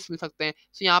टेक्सचर्स मिल सकते हैं।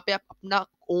 सो यहाँ पे आप अपना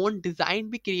ओन डिज़ाइन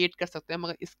भी क्रिएट कर सकते हैं,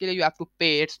 मगर इसके लिए यू हैव टू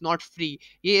पे, इट्स नॉट फ्री।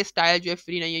 ये स्टाइल जो है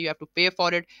फ्री नहीं है, यू हैव टू पे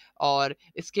फॉर इट। और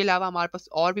इसके अलावा हमारे पास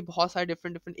और भी बहुत सारे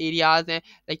डिफरेंट डिफरेंट एरियाज़ हैं।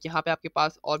 लाइक यहाँ पे आपके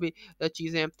पास और भी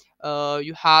चीज़ें,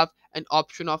 you have an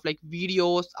option of like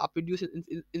videos, आप वीडियोस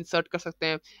इंसर्ट कर सकते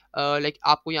हैं। लाइक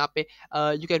आपको यहाँ पे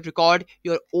you can record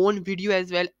your own video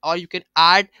as well, और you can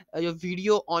add your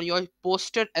video on your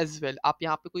poster as well. आप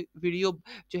यहाँ पे कोई वीडियो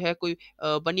जो है, कोई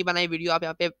बनी बनाई वीडियो आप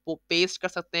यहाँ पे पेस्ट कर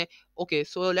सकते हैं। Okay,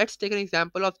 so let's take an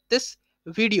example of this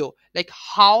video, like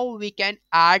how we can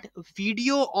add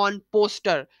video on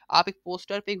poster. आप एक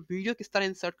पोस्टर पे एक वीडियो किस तरह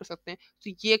इंसर्ट कर सकते हैं।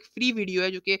 तो ये एक फ्री वीडियो है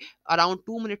जो कि अराउंड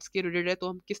 2 मिनट्स के रिलेटेड है, तो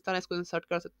हम किस तरह इसको इंसर्ट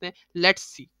कर सकते हैं, लेट्स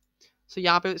सी। सो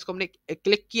यहाँ पे इसको हमने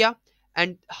क्लिक किया,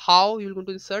 and how you will go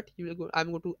to insert, I am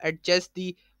going to adjust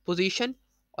the position,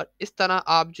 और इस तरह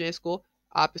आप जो है इसको,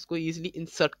 आप इसको इजीली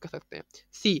इंसर्ट कर सकते हैं।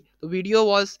 सी, तो video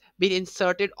was been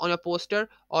inserted on your poster,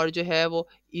 और जो है वो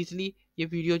इजीली ये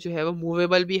वीडियो जो है वो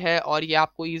मूवेबल भी है, और ये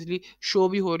आपको इजीली शो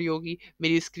भी हो रही होगी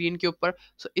मेरी स्क्रीन के ऊपर।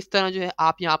 सो इस तरह जो है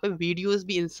आप यहाँ पे वीडियोस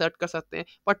भी इंसर्ट कर सकते हैं,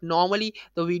 but normally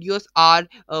the videos are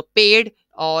paid,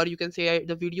 और you can say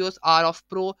the videos are of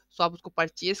pro, सो आप उसको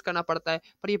परचेज करना पड़ता है।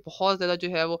 पर ये बहुत ज़्यादा जो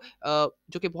है वो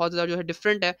जो कि बहुत ज़्यादा जो है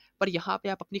डिफरेंट है। पर यहाँ पे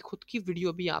आप अपनी खुद की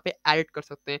वीडियो भी यहाँ पे एडिट कर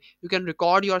सकते हैं। You can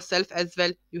record your self as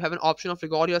well, you have an option of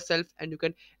record your self, and you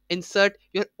can insert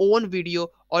your own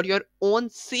video और योर ओन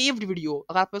सेव्ड वीडियो।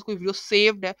 अगर आपके पास कोई वीडियो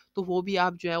सेव्ड है तो वो भी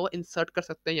आप जो है वो इंसर्ट कर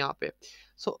सकते हैं यहाँ पे।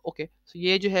 सो ओके, सो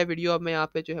ये जो है वीडियो अब मैं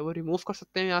यहाँ पे जो है वो रिमूव कर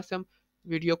सकते हैं। यहाँ से हम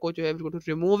वीडियो को जो है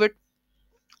remove it,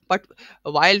 but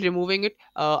while removing it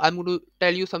I am going to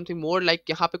tell you something more. Like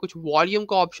यहाँ पे कुछ वॉल्यूम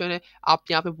का ऑप्शन है,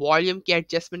 आप यहाँ पे वॉल्यूम की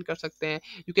एडजस्टमेंट कर सकते हैं।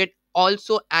 You can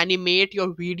also animate your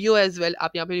video as well,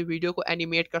 आप यहाँ पे वीडियो को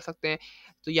एनिमेट कर सकते हैं।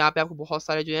 तो यहाँ पे आपको बहुत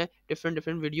सारे जो है डिफरेंट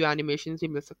डिफरेंट वीडियो एनिमेशन भी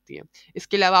मिल सकती हैं।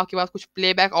 इसके अलावा आपके पास कुछ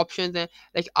प्लेबैक ऑप्शन हैं,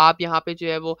 लाइक आप यहाँ पे जो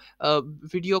है वो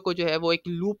वीडियो को जो है वो एक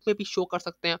लूप में भी शो कर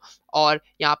सकते हैं, और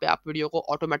यहाँ पे आप वीडियो को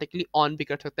ऑटोमेटिकली ऑन भी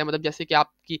कर सकते हैं। मतलब जैसे कि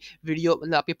आपकी वीडियो,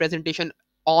 मतलब आपकी प्रेजेंटेशन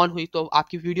ऑन हुई तो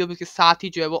आपकी वीडियो भी उसके साथ ही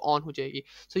जो है वो ऑन हो जाएगी।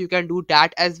 So you can do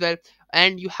that as well,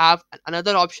 and you have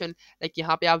another option, like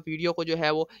यहाँ पे आप वीडियो को जो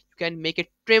है वो you can make it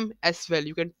trim as well,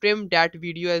 you can trim that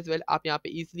video as well. आप यहाँ पे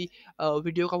इजीली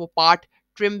वीडियो का वो पार्ट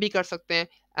ट्रिम भी कर सकते हैं,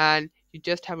 and you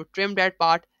just have to trim that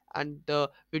part, and the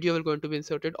video will going to be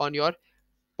inserted on your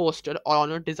poster और ऑन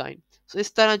योर डिज़ाइन। सो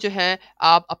इस तरह जो है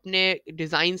आप अपने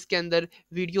डिज़ाइंस के अंदर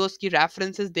वीडियोस की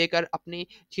रेफरेंसेस देकर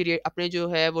अपने जो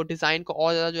है वो डिज़ाइन को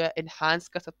और ज़्यादा जो है एनहांस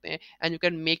कर सकते हैं, and you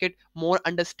can make it more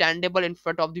understandable in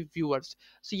front of the viewers.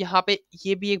 सो यहाँ पे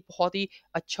ये भी एक बहुत ही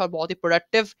अच्छा और बहुत ही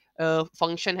प्रोडक्टिव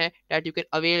फंक्शन है that you can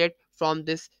avail it from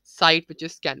this site which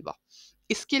is Canva.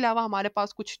 इसके अलावा हमारे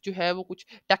पास कुछ जो है वो कुछ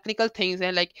टेक्निकल थिंग्स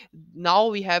हैं, like now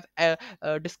we have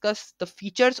discuss the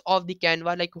features of the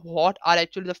Canva, like what are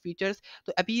actually the features.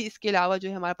 तो अभी इसके अलावा जो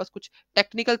है हमारे पास कुछ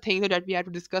टेक्निकल थिंग्स है that we have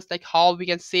to discuss, like how we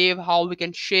can save, how we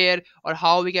can share, और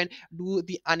how we can do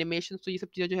the animation. तो ये सब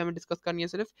चीज़ें जो है हमें डिस्कस करनी है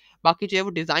सिर्फ। बाकी जो है वो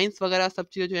डिज़ाइंस वगैरह सब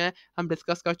चीज़ें जो है हम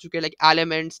डिस्कस कर चुके हैं, like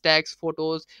elements, text,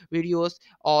 photos, videos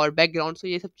और बैकग्राउंड। सो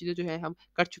ये सब चीज़ें जो है हम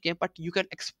कर चुके हैं, but you can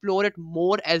explore it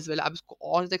more as well. आप इसको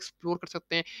और ज़्यादा एक्सप्लोर कर सकते हैं।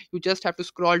 You just have to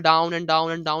scroll down and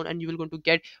down and down, and you will going to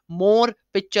get more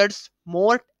pictures,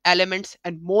 more elements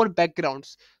and more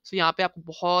backgrounds. So यहाँ पे आपको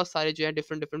बहुत सारे जो है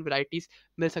different different varieties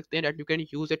मिल सकते हैं that you can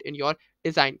use it in your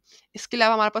design. इसके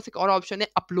अलावा हमारे पास एक और ऑप्शन है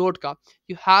अपलोड का।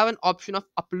 You have an option of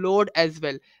upload as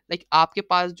well. Like आपके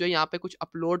पास जो यहाँ पे कुछ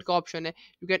अपलोड का ऑप्शन है,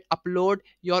 you can upload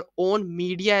your own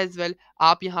media as well.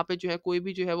 आप यहाँ पे जो है कोई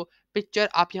भी जो है वो पिक्चर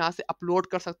आप यहाँ से अपलोड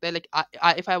कर सकते हैं।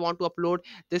 Like if I want to upload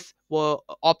this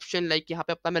option, like यहाँ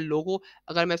पे अपना मैं लोगो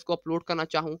अगर मैं इसको अपलोड करना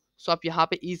चाहूँ, सो आप यहाँ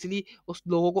पे इजीली उस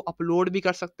लोगो को अपलोड भी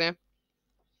कर सकते हैं,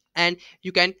 and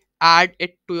you can add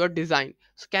it to your design.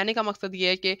 सो कहने का मकसद ये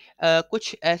है कि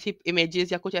कुछ ऐसी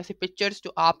इमेजेस या कुछ ऐसे पिक्चर्स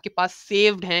जो आपके पास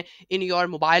सेव्ड हैं इन योर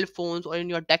मोबाइल फोन्स और इन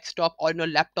योर डेस्कटॉप और in your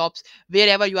laptops, where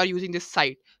ever you are using this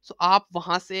site. सो आप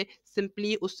वहाँ से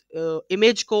सिंपली उस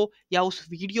इमेज को या उस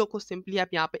वीडियो को सिंपली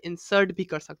आप यहाँ पे इंसर्ट भी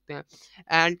कर सकते हैं।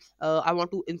 And I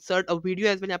want to insert a video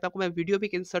as well. यहाँ पे आपको मैं वीडियो भी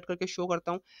इंसर्ट करके शो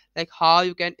करता हूँ, like how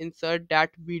you can insert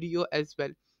that video as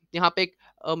well. यहाँ पे एक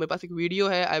मेरे पास एक वीडियो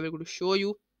है, I will to show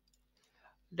you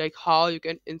like how you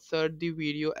can insert the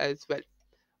video as well.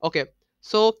 Okay,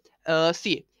 so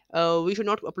see, we should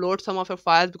not upload some of your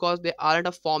files because they aren't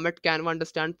a format Canva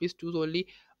understand, please choose only.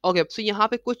 Okay, so यहाँ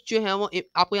पे कुछ जो है वो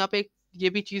आपको यहाँ पे ये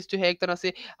भी चीज़ जो है एक तरह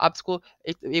से आप इसको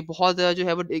एक बहुत ज़्यादा जो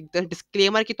है वो एक तरह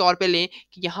डिस्क्लेमर के तौर पे लें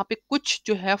कि यहाँ पे कुछ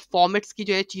जो है फॉर्मेट्स की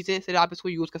जो है चीज़ें सिर्फ आप इसको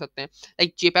यूज़ कर सकते हैं,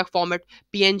 like JPEG format,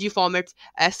 PNG formats,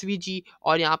 SVG,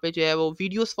 और यहाँ पे जो है वो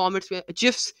वीडियोस फॉर्मेट्स में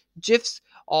जिफ्स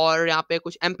और यहाँ पे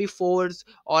कुछ MP4s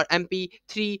और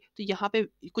MP3, तो यहाँ पे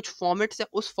कुछ फॉर्मेट्स है,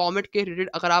 उस फॉर्मेट के रिलेटेड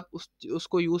अगर आप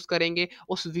उसको यूज़ करेंगे,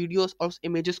 उस वीडियोस और उस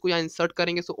इमेजेस को यहाँ इंसर्ट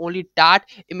करेंगे, सो ओनली दैट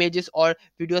इमेजेस और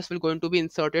videos will going to be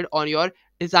inserted on your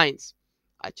designs.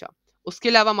 अच्छा, उसके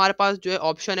अलावा हमारे पास जो है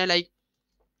ऑप्शन है, लाइक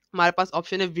हमारे पास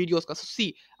ऑप्शन है वीडियोस का। सो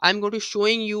सी, I am going to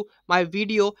showing you my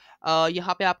video.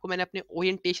 यहाँ पे आपको मैंने अपने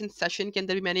ओरिएंटेशन सेशन के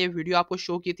अंदर भी मैंने ये वीडियो आपको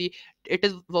शो की थी। It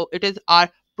is are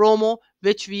promo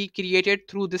which we created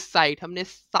through this site. हमने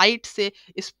साइट से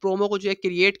इस प्रोमो को जो है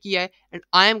क्रिएट किया है, and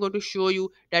I am going to show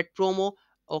you that promo.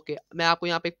 Okay, मैं आपको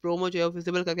यहाँ पे एक प्रोमो जो है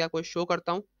विजिबल करके आपको शो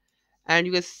करता हूँ, एंड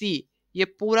यू कैन सी ये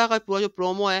पूरा का पूरा जो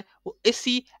प्रोमो है वो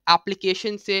इसी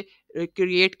एप्लीकेशन से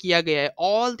क्रिएट किया गया है।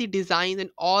 All the design and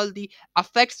all the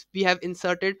effects we have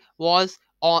inserted was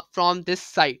from this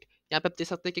site. यहाँ पे आप देख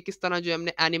सकते हैं कि किस तरह जो है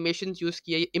हमने एनिमेशन यूज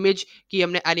किया है, इमेज की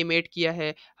हमने एनिमेट किया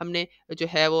है। हमने जो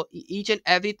है वो each and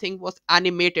everything was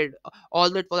animated,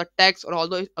 although it was a text और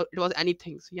ऑल्दो इट वाज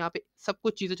एनीथिंग। यहाँ पे सब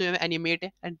कुछ चीजें जो है एनिमेट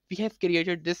है, and we have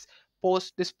created this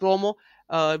post, this promo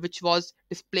which was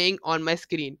displaying on my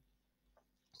screen.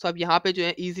 So अब यहाँ पे जो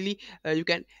है easily you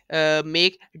can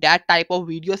make that type of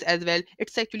videos as well.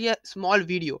 It's actually a small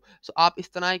video, so आप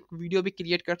इस तरह एक video भी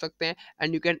क्रिएट कर सकते हैं,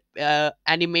 and you can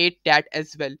animate that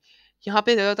as well. यहाँ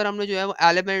पे ज़्यादातर हमने जो है वो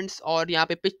एलिमेंट्स और यहाँ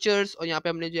पे पिक्चर्स और यहाँ पे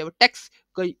हमने जो है वो टेक्स्ट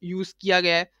का यूज़ किया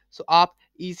गया है। सो आप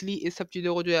इजीली इस सब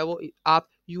चीज़ों को जो है वो आप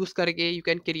यूज़ करके you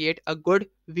can create a good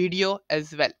video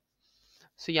as well.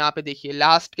 सो यहाँ पे देखिए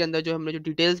लास्ट के अंदर जो हमने जो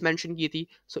डिटेल्स मेंशन की थी,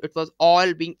 so it was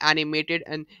all being animated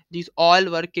and these all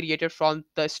were created from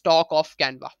the stock of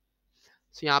Canva.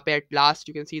 सो यहाँ पे at last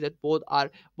you can see that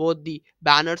both the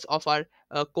banners of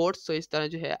our codes. सो इस तरह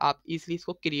जो है आप इजीली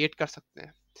इसको क्रिएट कर सकते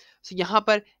हैं। सो यहाँ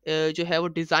पर जो है वो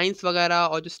डिज़ाइंस वगैरह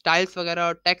और जो स्टाइल्स वगैरह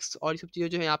और टेक्स्ट और ये सब चीज़ें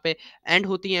जो है यहाँ पे एंड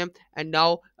होती हैं। And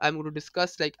now I am going to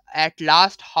discuss like at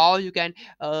last how you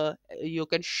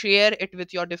can share it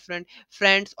with your different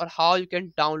friends और how you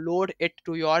can download it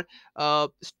to your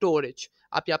storage.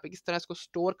 आप यहाँ पे किस तरह इसको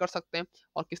स्टोर कर सकते हैं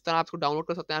और किस तरह आप इसको डाउनलोड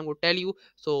कर सकते हैं, I am going to tell you.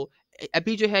 सो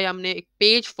अभी जो है हमने एक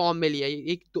पेज फॉर्म में लिया है,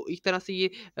 एक तरह से ये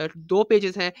दो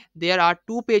पेजेस हैं। There are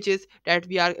two pages that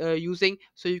we are using,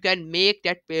 so you can make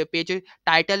that page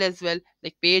title as well.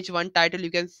 Like page one title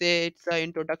you can say it's a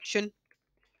introduction,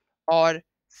 और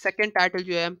second title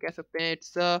जो है हम कह सकते हैं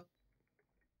it's a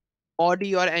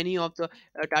body or any of the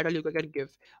title you can give.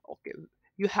 Okay,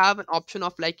 you have an option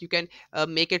of like you can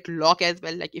make it lock as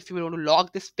well. Like if you want to lock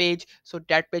this page, so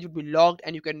that page would be locked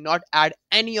and you cannot add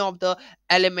any of the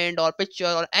element or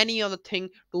picture or any other thing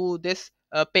to this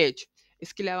page.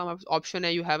 इसके अलावा हमारे पास option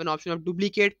है, you have an option of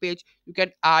duplicate page. You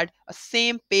can add a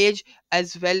same page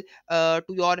as well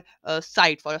to your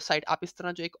site, for site. आप इस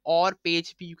तरह जो एक और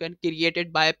पेज भी you can create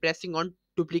it by pressing on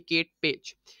duplicate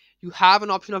page. You have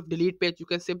an option of delete page, you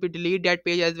can simply delete that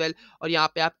page as well। और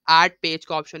यहाँ पे आप add page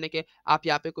का ऑप्शन है कि आप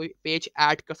यहाँ पे कोई पेज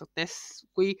ऐड कर सकते हैं,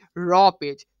 कोई raw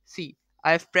page. C,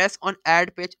 I have pressed on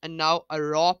add page and now a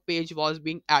raw page was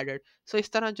being added। so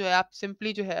इस तरह जो है आप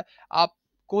सिंपली जो है आप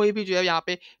कोई भी जो है यहाँ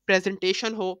पे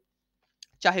प्रेजेंटेशन हो,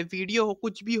 चाहे वीडियो हो,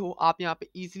 कुछ भी हो, आप यहाँ पे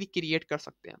इजीली क्रिएट कर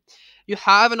सकते हैं। You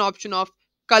have an option of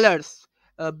colours,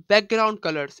 background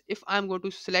colours. If I am going to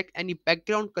select any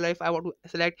background colour, if I want to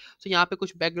select, सो यहाँ पे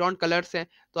कुछ बैकग्राउंड कलर्स हैं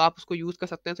तो आप उसको यूज कर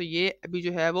सकते हैं। तो ये अभी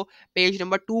जो है वो पेज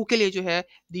नंबर 2 के लिए जो है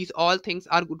these all things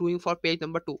are doing for page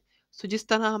number 2। सो जिस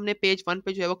तरह हमने पेज 1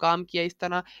 पे जो है वो काम किया, इस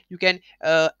तरह you can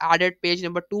added page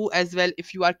number 2 as well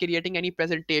if you are creating any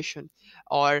presentation,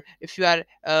 और if you are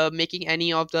making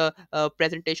any of the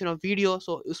presentation of video।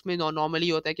 so उसमें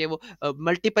normally होता है कि वो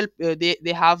multiple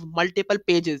they have multiple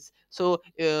pages, so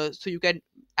you can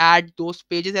add those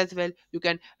pages as well। you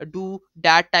can do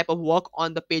that type of work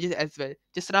on the pages as well।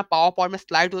 जिस तरह power point में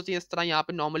slide होती है, इस तरह यहाँ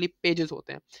पे नॉर्मली पेजेस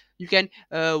होते हैं। You can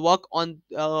work on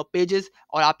pages,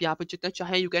 और आप यहाँ पे जितना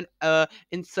चाहें you can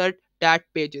insert that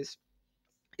pages.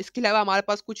 इसके अलावा हमारे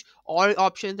पास कुछ और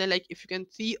ऑप्शंस हैं, like if you can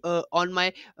see on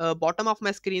my bottom of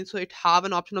my screen, so it have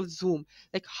an option of zoom,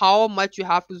 like how much you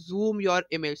have to zoom your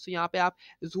image. सो यहाँ पे आप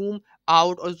zoom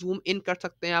out और जूम इन कर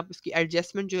सकते हैं। आप इसकी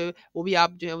adjustment जो है वो भी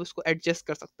आप जो है उसको एडजस्ट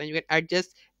कर सकते हैं। You can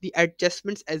adjust the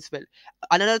adjustments as well.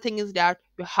 Another thing is that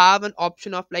you have an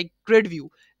option of like grid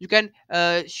view. You can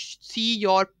see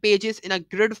your pages in a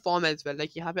grid forum as well.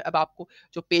 Like यहाँ पे अब आपको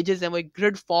जो pages हैं वो एक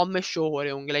grid forum में show हो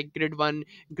रहे होंगे, लाइक ग्रिड 1,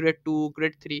 ग्रिड 2,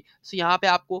 ग्रिड 3। सो यहाँ पे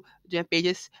आपको जो है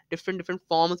पेजेस डिफरेंट डिफरेंट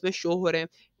फॉर्म्स में शो हो रहे हैं।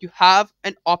 You have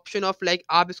an option of like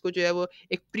आप इसको जो है वो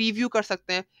एक प्रीव्यू कर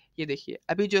सकते हैं। ये देखिए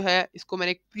अभी जो है इसको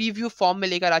मैंने एक प्रीव्यू फॉर्म में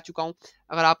लेकर आ चुका हूँ।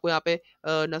 अगर आपको यहाँ पे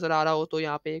नजर आ रहा हो तो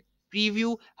यहाँ पे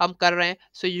प्रीव्यू हम कर रहे हैं,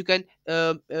 so you can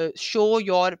show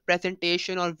your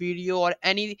presentation और वीडियो और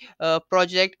any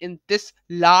project in this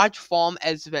large form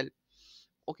as well.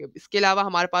 Okay, इसके अलावा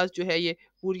हमारे पास जो है ये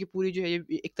पूरी की पूरी जो है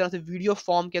ये एक तरह से वीडियो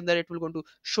फॉर्म के अंदर it will going to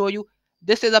show you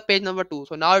this is a page number 2,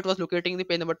 so now it was locating the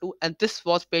page number 2 and this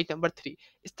was page number 3।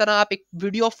 इस तरह आप एक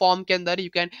वीडियो फॉर्म के अंदर you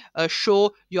can show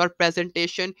your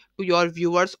presentation to your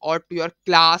viewers और to your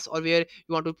class और where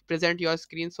you want to present your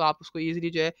screen, सो आप उसको इजीली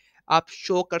जो है आप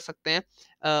शो कर सकते हैं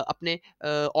अपने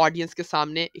ऑडियंस के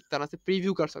सामने, एक तरह से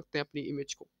प्रीव्यू कर सकते हैं अपनी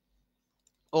इमेज को।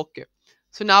 Okay,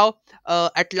 so now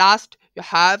at last you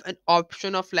have an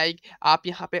option of like आप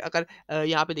यहाँ पे अगर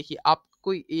यहाँ पे देखिए आप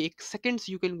कोई एक seconds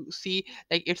you can see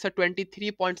like it's a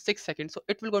 23.6 seconds, so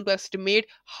it will going to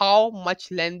estimate how much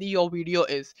lengthy your video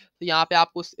is, तो यहाँ पे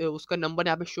आपको उसका नंबर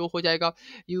यहाँ पे शो हो जाएगा।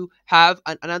 you have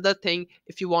another thing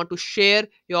if you want to share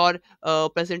your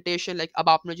presentation, like अब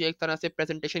आपने जो एक तरह से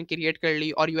presentation create कर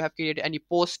ली और you have created any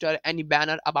poster any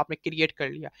banner अब आपने create कर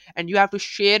लिया and you have to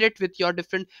share it with your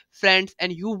different friends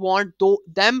and you want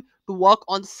them to work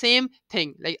on same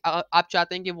thing, like आप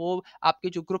चाहते हैं कि वो आपके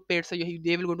जो ग्रुप पेट्स है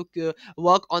they will going to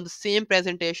work on the same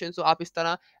presentation, so आप इस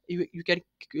तरह you can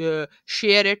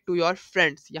share it to your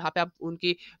friends। यहाँ पे आप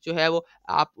उनकी जो है वो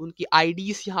आप उनकी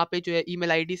IDs यहाँ पे जो है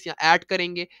email IDs यहाँ ऐड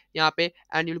करेंगे यहाँ पे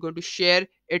and you're going to share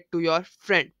it to your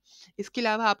friend। इसके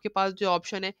अलावा आपके पास जो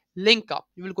ऑप्शन है लिंक का,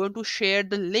 you will going to share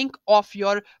the link of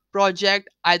your project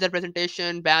either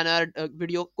presentation banner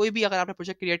video, कोई भी अगर आपने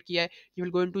प्रोजेक्ट क्रिएट किया है you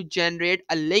will going to generate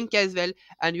a link as well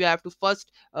and you have to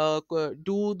first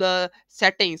do the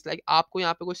settings, like आपको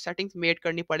यहाँ पे कुछ settings made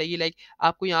करनी पड़ेगी, like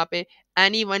आपको यहाँ पे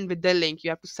anyone with the link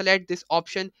you have to select this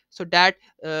option so that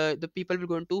the people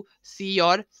will going to see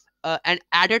your and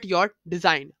edit your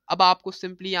design। अब आपको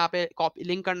simply यहाँ पे copy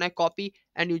link करना है copy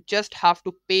and you just have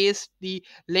to paste the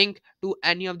link to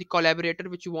any of the collaborator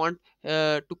which you want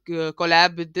to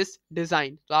collab with this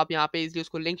design, तो आप यहाँ पे easily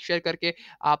उसको link share करके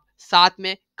आप साथ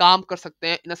में काम कर सकते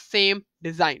हैं in a same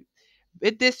design।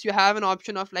 With this you have an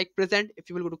option of like present, if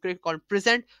you will go to click on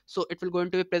present so it will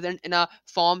going to be present in a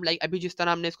form like अभी जिस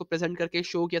तरह हमने इसको present करके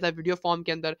show किया था video form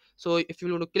के अंदर, so if you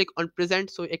will go to click on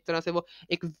present so एक तरह से वो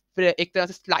एक तरह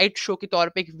से स्लाइड शो के तौर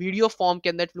पे एक वीडियो फॉर्म के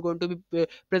अंदर it will going to be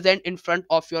present in front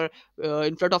of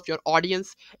your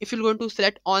audience। if you're going to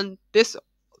select on this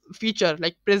feature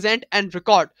like present and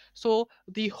record, so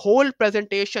the whole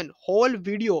presentation whole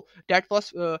video that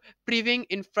was previewing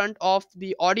in front of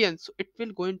the audience it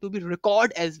will going to be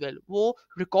record as well, वो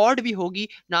record भी होगी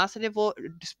ना सिर्फ वो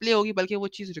display होगी बल्कि वो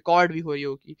चीज़ record भी हो रही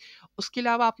होगी। उसके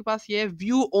अलावा आपके पास ये है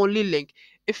view only link,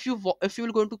 if you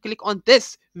will going to click on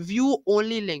this view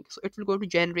only link so it will going to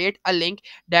generate a link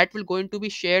that will going to be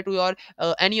shared to your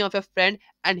any of your friend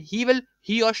and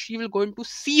he or she will going to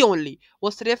see only, वो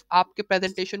सिर्फ आपके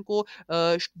presentation को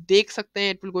देख सकते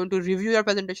हैं, it will going to review your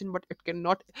presentation but it can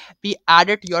not be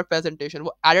added your presentation,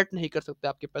 वो edit नहीं कर सकते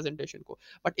आपके प्रेजेंटेशन को।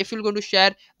 But if you going to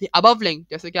share the above link,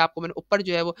 जैसे कि आपको मैंने ऊपर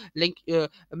जो है वो लिंक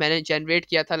मैंने जनरेट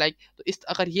किया था लाइक, तो इस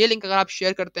अगर ये लिंक अगर आप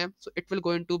शेयर करते हैं so it will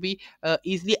going to be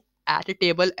easily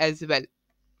editable as well.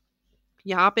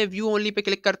 यहाँ पे व्यू ओनली पे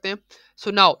क्लिक करते हैं,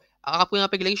 सो नाउ आपको यहाँ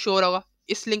पे लिंक शो हो रहा होगा,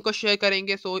 इस लिंक को शेयर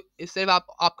करेंगे सो सिर्फ आप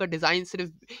आपका डिज़ाइन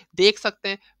सिर्फ देख सकते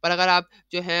हैं, पर अगर आप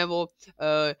जो है वो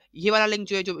ये वाला लिंक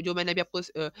जो है जो मैंने अभी आपको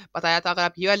बताया था, अगर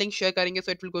आप ये वाला लिंक शेयर करेंगे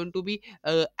so it will going to be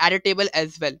editable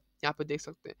as well. यहाँ पे देख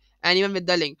सकते हैं anyone with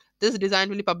the link, this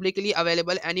design will be publicly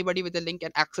available, anybody with the link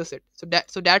can access it,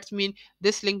 so that's mean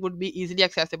this link would be easily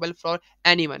accessible for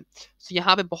anyone। so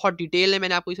यहाँ पे बहुत detail है,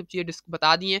 मैंने आपको ये सब चीज़ें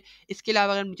बता दी हैं। इसके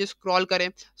अलावा अगर नीचे स्क्रॉल करें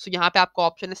सो यहाँ पे आपका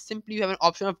ऑप्शन है simply you have an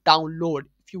option of download,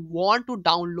 if you want to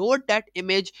download that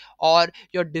image or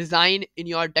your design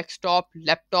in your desktop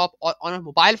laptop or on a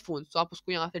mobile phone so आप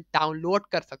उसको यहाँ से डाउनलोड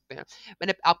कर सकते हैं।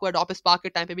 मैंने आपको एडोब स्पार्क के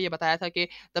टाइम पे भी ये बताया था कि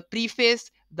the preface,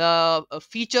 the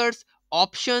features,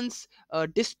 options,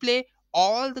 display,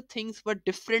 all the things were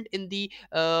different in the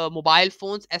mobile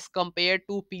phones as compared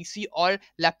to PC और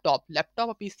लैपटॉप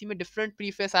और PC में different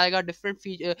preface आएगा, different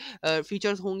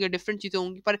features होंगे, different चीज़ें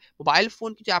होंगी, पर मोबाइल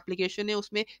फ़ोन की जो एप्लीकेशन है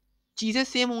उसमें चीज़ें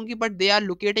सेम होंगी but they are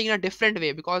locating in a different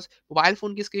way because mobile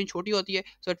phone की स्क्रीन छोटी होती है,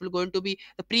 so it will going to be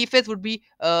the preface would be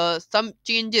some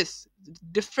changes,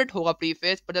 different होगा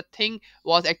preface but the thing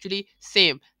was actually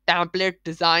same, template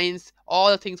designs all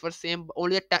the things were same,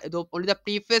 only the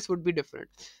preface would be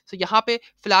different। so यहाँ पे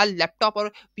फिलहाल laptop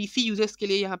और PC users के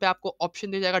लिए यहाँ पे आपको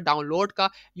ऑप्शन दिया जाएगा डाउनलोड का,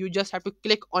 you just have to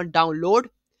click on download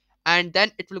and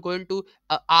then it will going to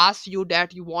ask you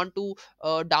that you want to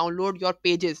download your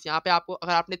pages। यहाँ पे आपको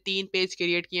अगर आपने 3 पेज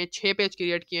क्रिएट किए हैं, 6 पेज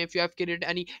क्रिएट किए हैं, if you have created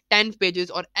any 10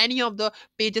 pages or any of the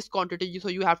pages quantity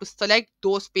so you have to select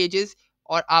those pages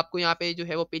और आपको यहाँ पे जो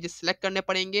है वो पेजेस सेलेक्ट करने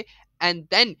पड़ेंगे and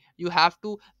then you have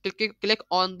to click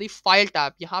on the file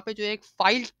tab. यहाँ पे जो है एक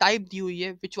फाइल टाइप दी हुई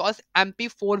है which was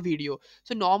MP4 video.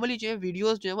 So normally जो है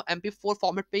वीडियोस जो है वो MP4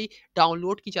 फॉर्मेट पे ही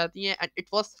डाउनलोड की जाती हैं and it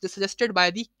was suggested by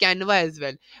the Canva as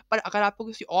well. पर अगर आपको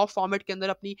किसी और फॉर्मेट के अंदर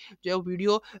अपनी जो है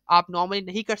वीडियो आप नॉर्मली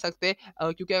नहीं कर सकते,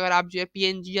 क्योंकि अगर आप जो है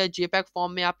PNG या JPEG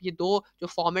फॉर्म में आप ये दो जो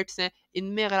फॉर्मेट्स हैं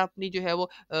इनमें अगर अपनी जो है वो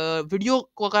वीडियो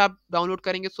को अगर आप डाउनलोड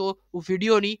करेंगे तो वो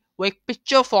वीडियो नहीं, वो एक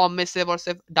पिक्चर फॉर्म में सिर्फ और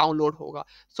सिर्फ डाउनलोड होगा.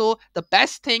 So the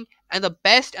best thing and the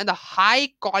best and the high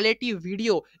quality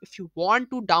video if you want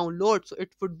to download, so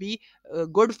it would be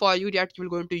good for you that you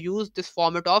will going to use this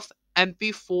format of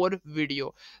MP4 video.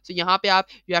 So यहाँ पे आप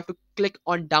you have to click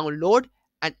on download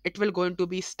and it will going to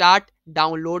be start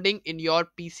downloading in your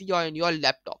PC or in your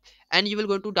laptop, and you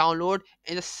will going to download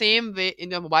in the same way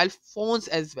in your mobile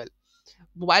phones as well.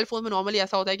 Mobile phone में normally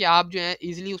ऐसा होता है कि आप जो है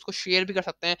easily उसको share भी कर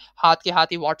सकते हैं हाथ के हाथ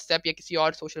ही व्हाट्सएप या किसी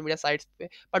और सोशल मीडिया साइट्स पे,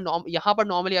 पर यहाँ पर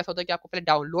नॉर्मली ऐसा होता है कि आपको पहले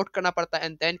डाउनलोड करना पड़ता है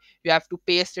and then you have to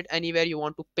paste it anywhere you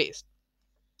want to paste.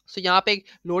 सो यहाँ पे एक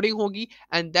लोडिंग होगी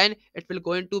and then it will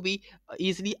going to be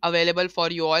easily available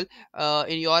for you all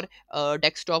in your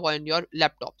desktop और इन योर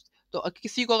लैपटॉप. तो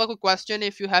किसी को अगर कोई question,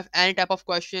 if you have any type of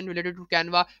question related to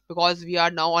Canva, because we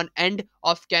are now on end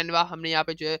of Canva, हमने यहाँ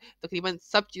पे जो है तकरीबन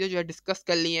सब चीज़ें जो है डिस्कस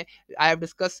कर ली हैं. I have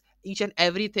discuss each and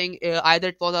everything, either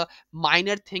it was a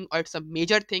minor thing or it's a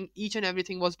major thing, each and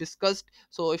everything was discussed.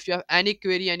 So if you have any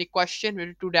query, any question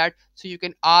related to that, so you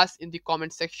can ask in the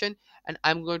comment section and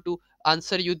I'm going to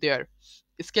answer you there.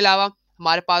 इसके अलावा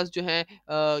हमारे पास जो है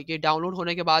ये download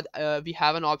होने के बाद we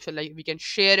have an option like we can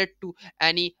share it to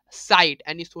any site,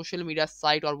 any social media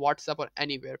site और व्हाट्सएप और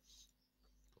एनीवेयर.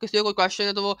 किसी को कोई क्वेश्चन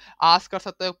है तो वो आस्क कर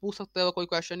सकते हो, पूछ सकते हो कोई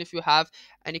question if you have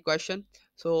any question.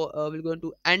 So will going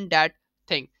to and that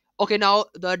thing. Okay, now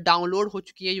the download ho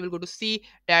chuki hai. You will go to see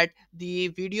that the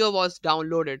video was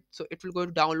downloaded, so it will go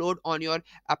to download on your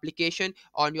application,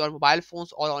 on your mobile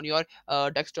phones or on your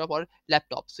desktop or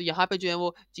laptop. So यहाँ पे जो है वो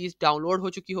चीज़ download हो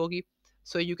चुकी होगी,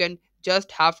 so you can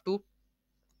just have to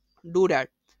do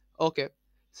that. Okay,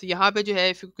 so यहाँ पे जो है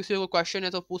if किसी को क्वेश्चन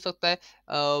है तो पूछ सकता है.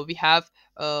 We have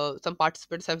some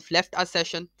participants have left our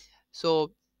session, so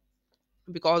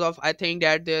because of I think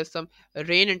that there's some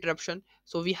rain interruption.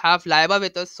 So we have Laiba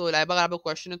with us. So Laiba, अगर आपको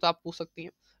क्वेश्चन है तो आप पूछ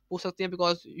सकती हैं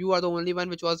because you are the only one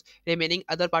which was remaining.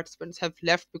 Other participants have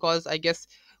left because I guess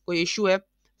कोई issue है.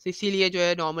 So इसीलिए जो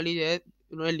है normally जो है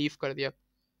उन्होंने leave कर दिया.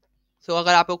 So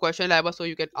अगर आपको question Laiba, so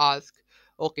you can ask.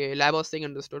 Okay, Laiba was saying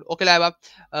understood. Okay, Laiba,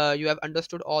 you have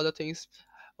understood all the things.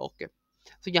 Okay.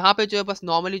 So यहाँ पे जो है बस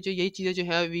नॉर्मली जो यही चीज़ें जो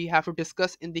है we have to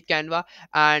discuss in the Canva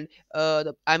and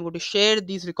I am going to share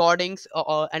these recordings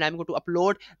and I am going to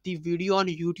upload the video on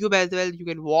YouTube as well. You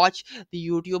can watch the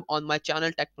YouTube on my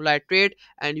channel टेक्नोलाइट्रेट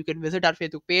and you can visit our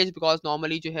Facebook page because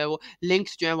normally जो है वो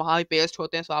links जो है वहाँ भी paste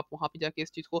होते हैं, सो आप वहाँ पे जाके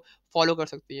इस चीज़ को फॉलो कर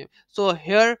सकती हैं. So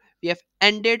here we have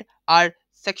ended our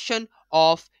section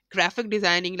of graphic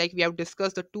designing. Like we have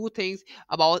discussed the two things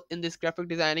about in this graphic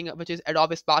designing, which is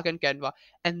Adobe Spark and Canva,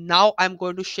 and now I'm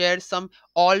going to share some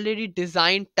already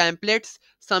designed templates,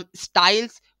 some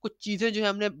styles, कुछ चीज़ें जो है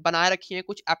हमने बनाए रखी हैं,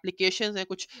 कुछ applications हैं,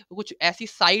 कुछ कुछ ऐसी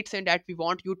साइट्स हैं that we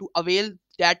want you to avail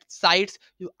that sites,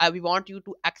 we want you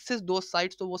to access those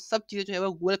sites. तो वो सब चीज़ें जो है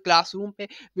वो Google Classroom पे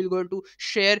we're going to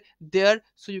share there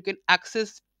so you can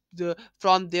access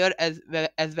from there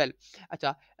as well.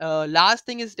 अच्छा, last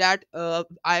thing is that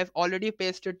I have already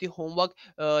pasted the homework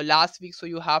last week,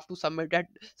 so you have to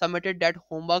submitted that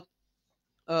homework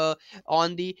uh,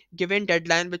 on the given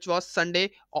deadline which was Sunday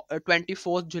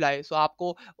 24th July. So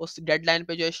आपको उस deadline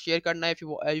पे जो है share करना है.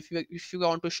 If you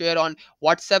want to share on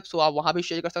WhatsApp, so आप वहाँ भी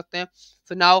share कर सकते हैं.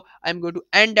 So now I'm going to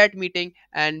end that meeting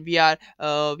and we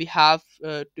have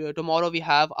tomorrow we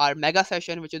have our mega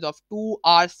session which is of 2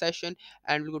 hour session,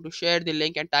 and we're going to share the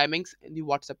link and timings in the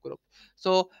WhatsApp group.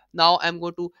 So now I'm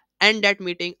going to end that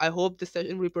meeting. I hope this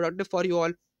session will be productive for you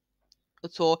all.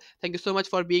 So thank you so much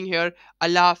for being here.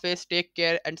 Allah Hafiz, take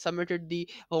care, and submitted the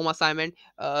home assignment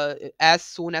as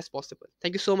soon as possible.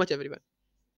 Thank you so much, everyone.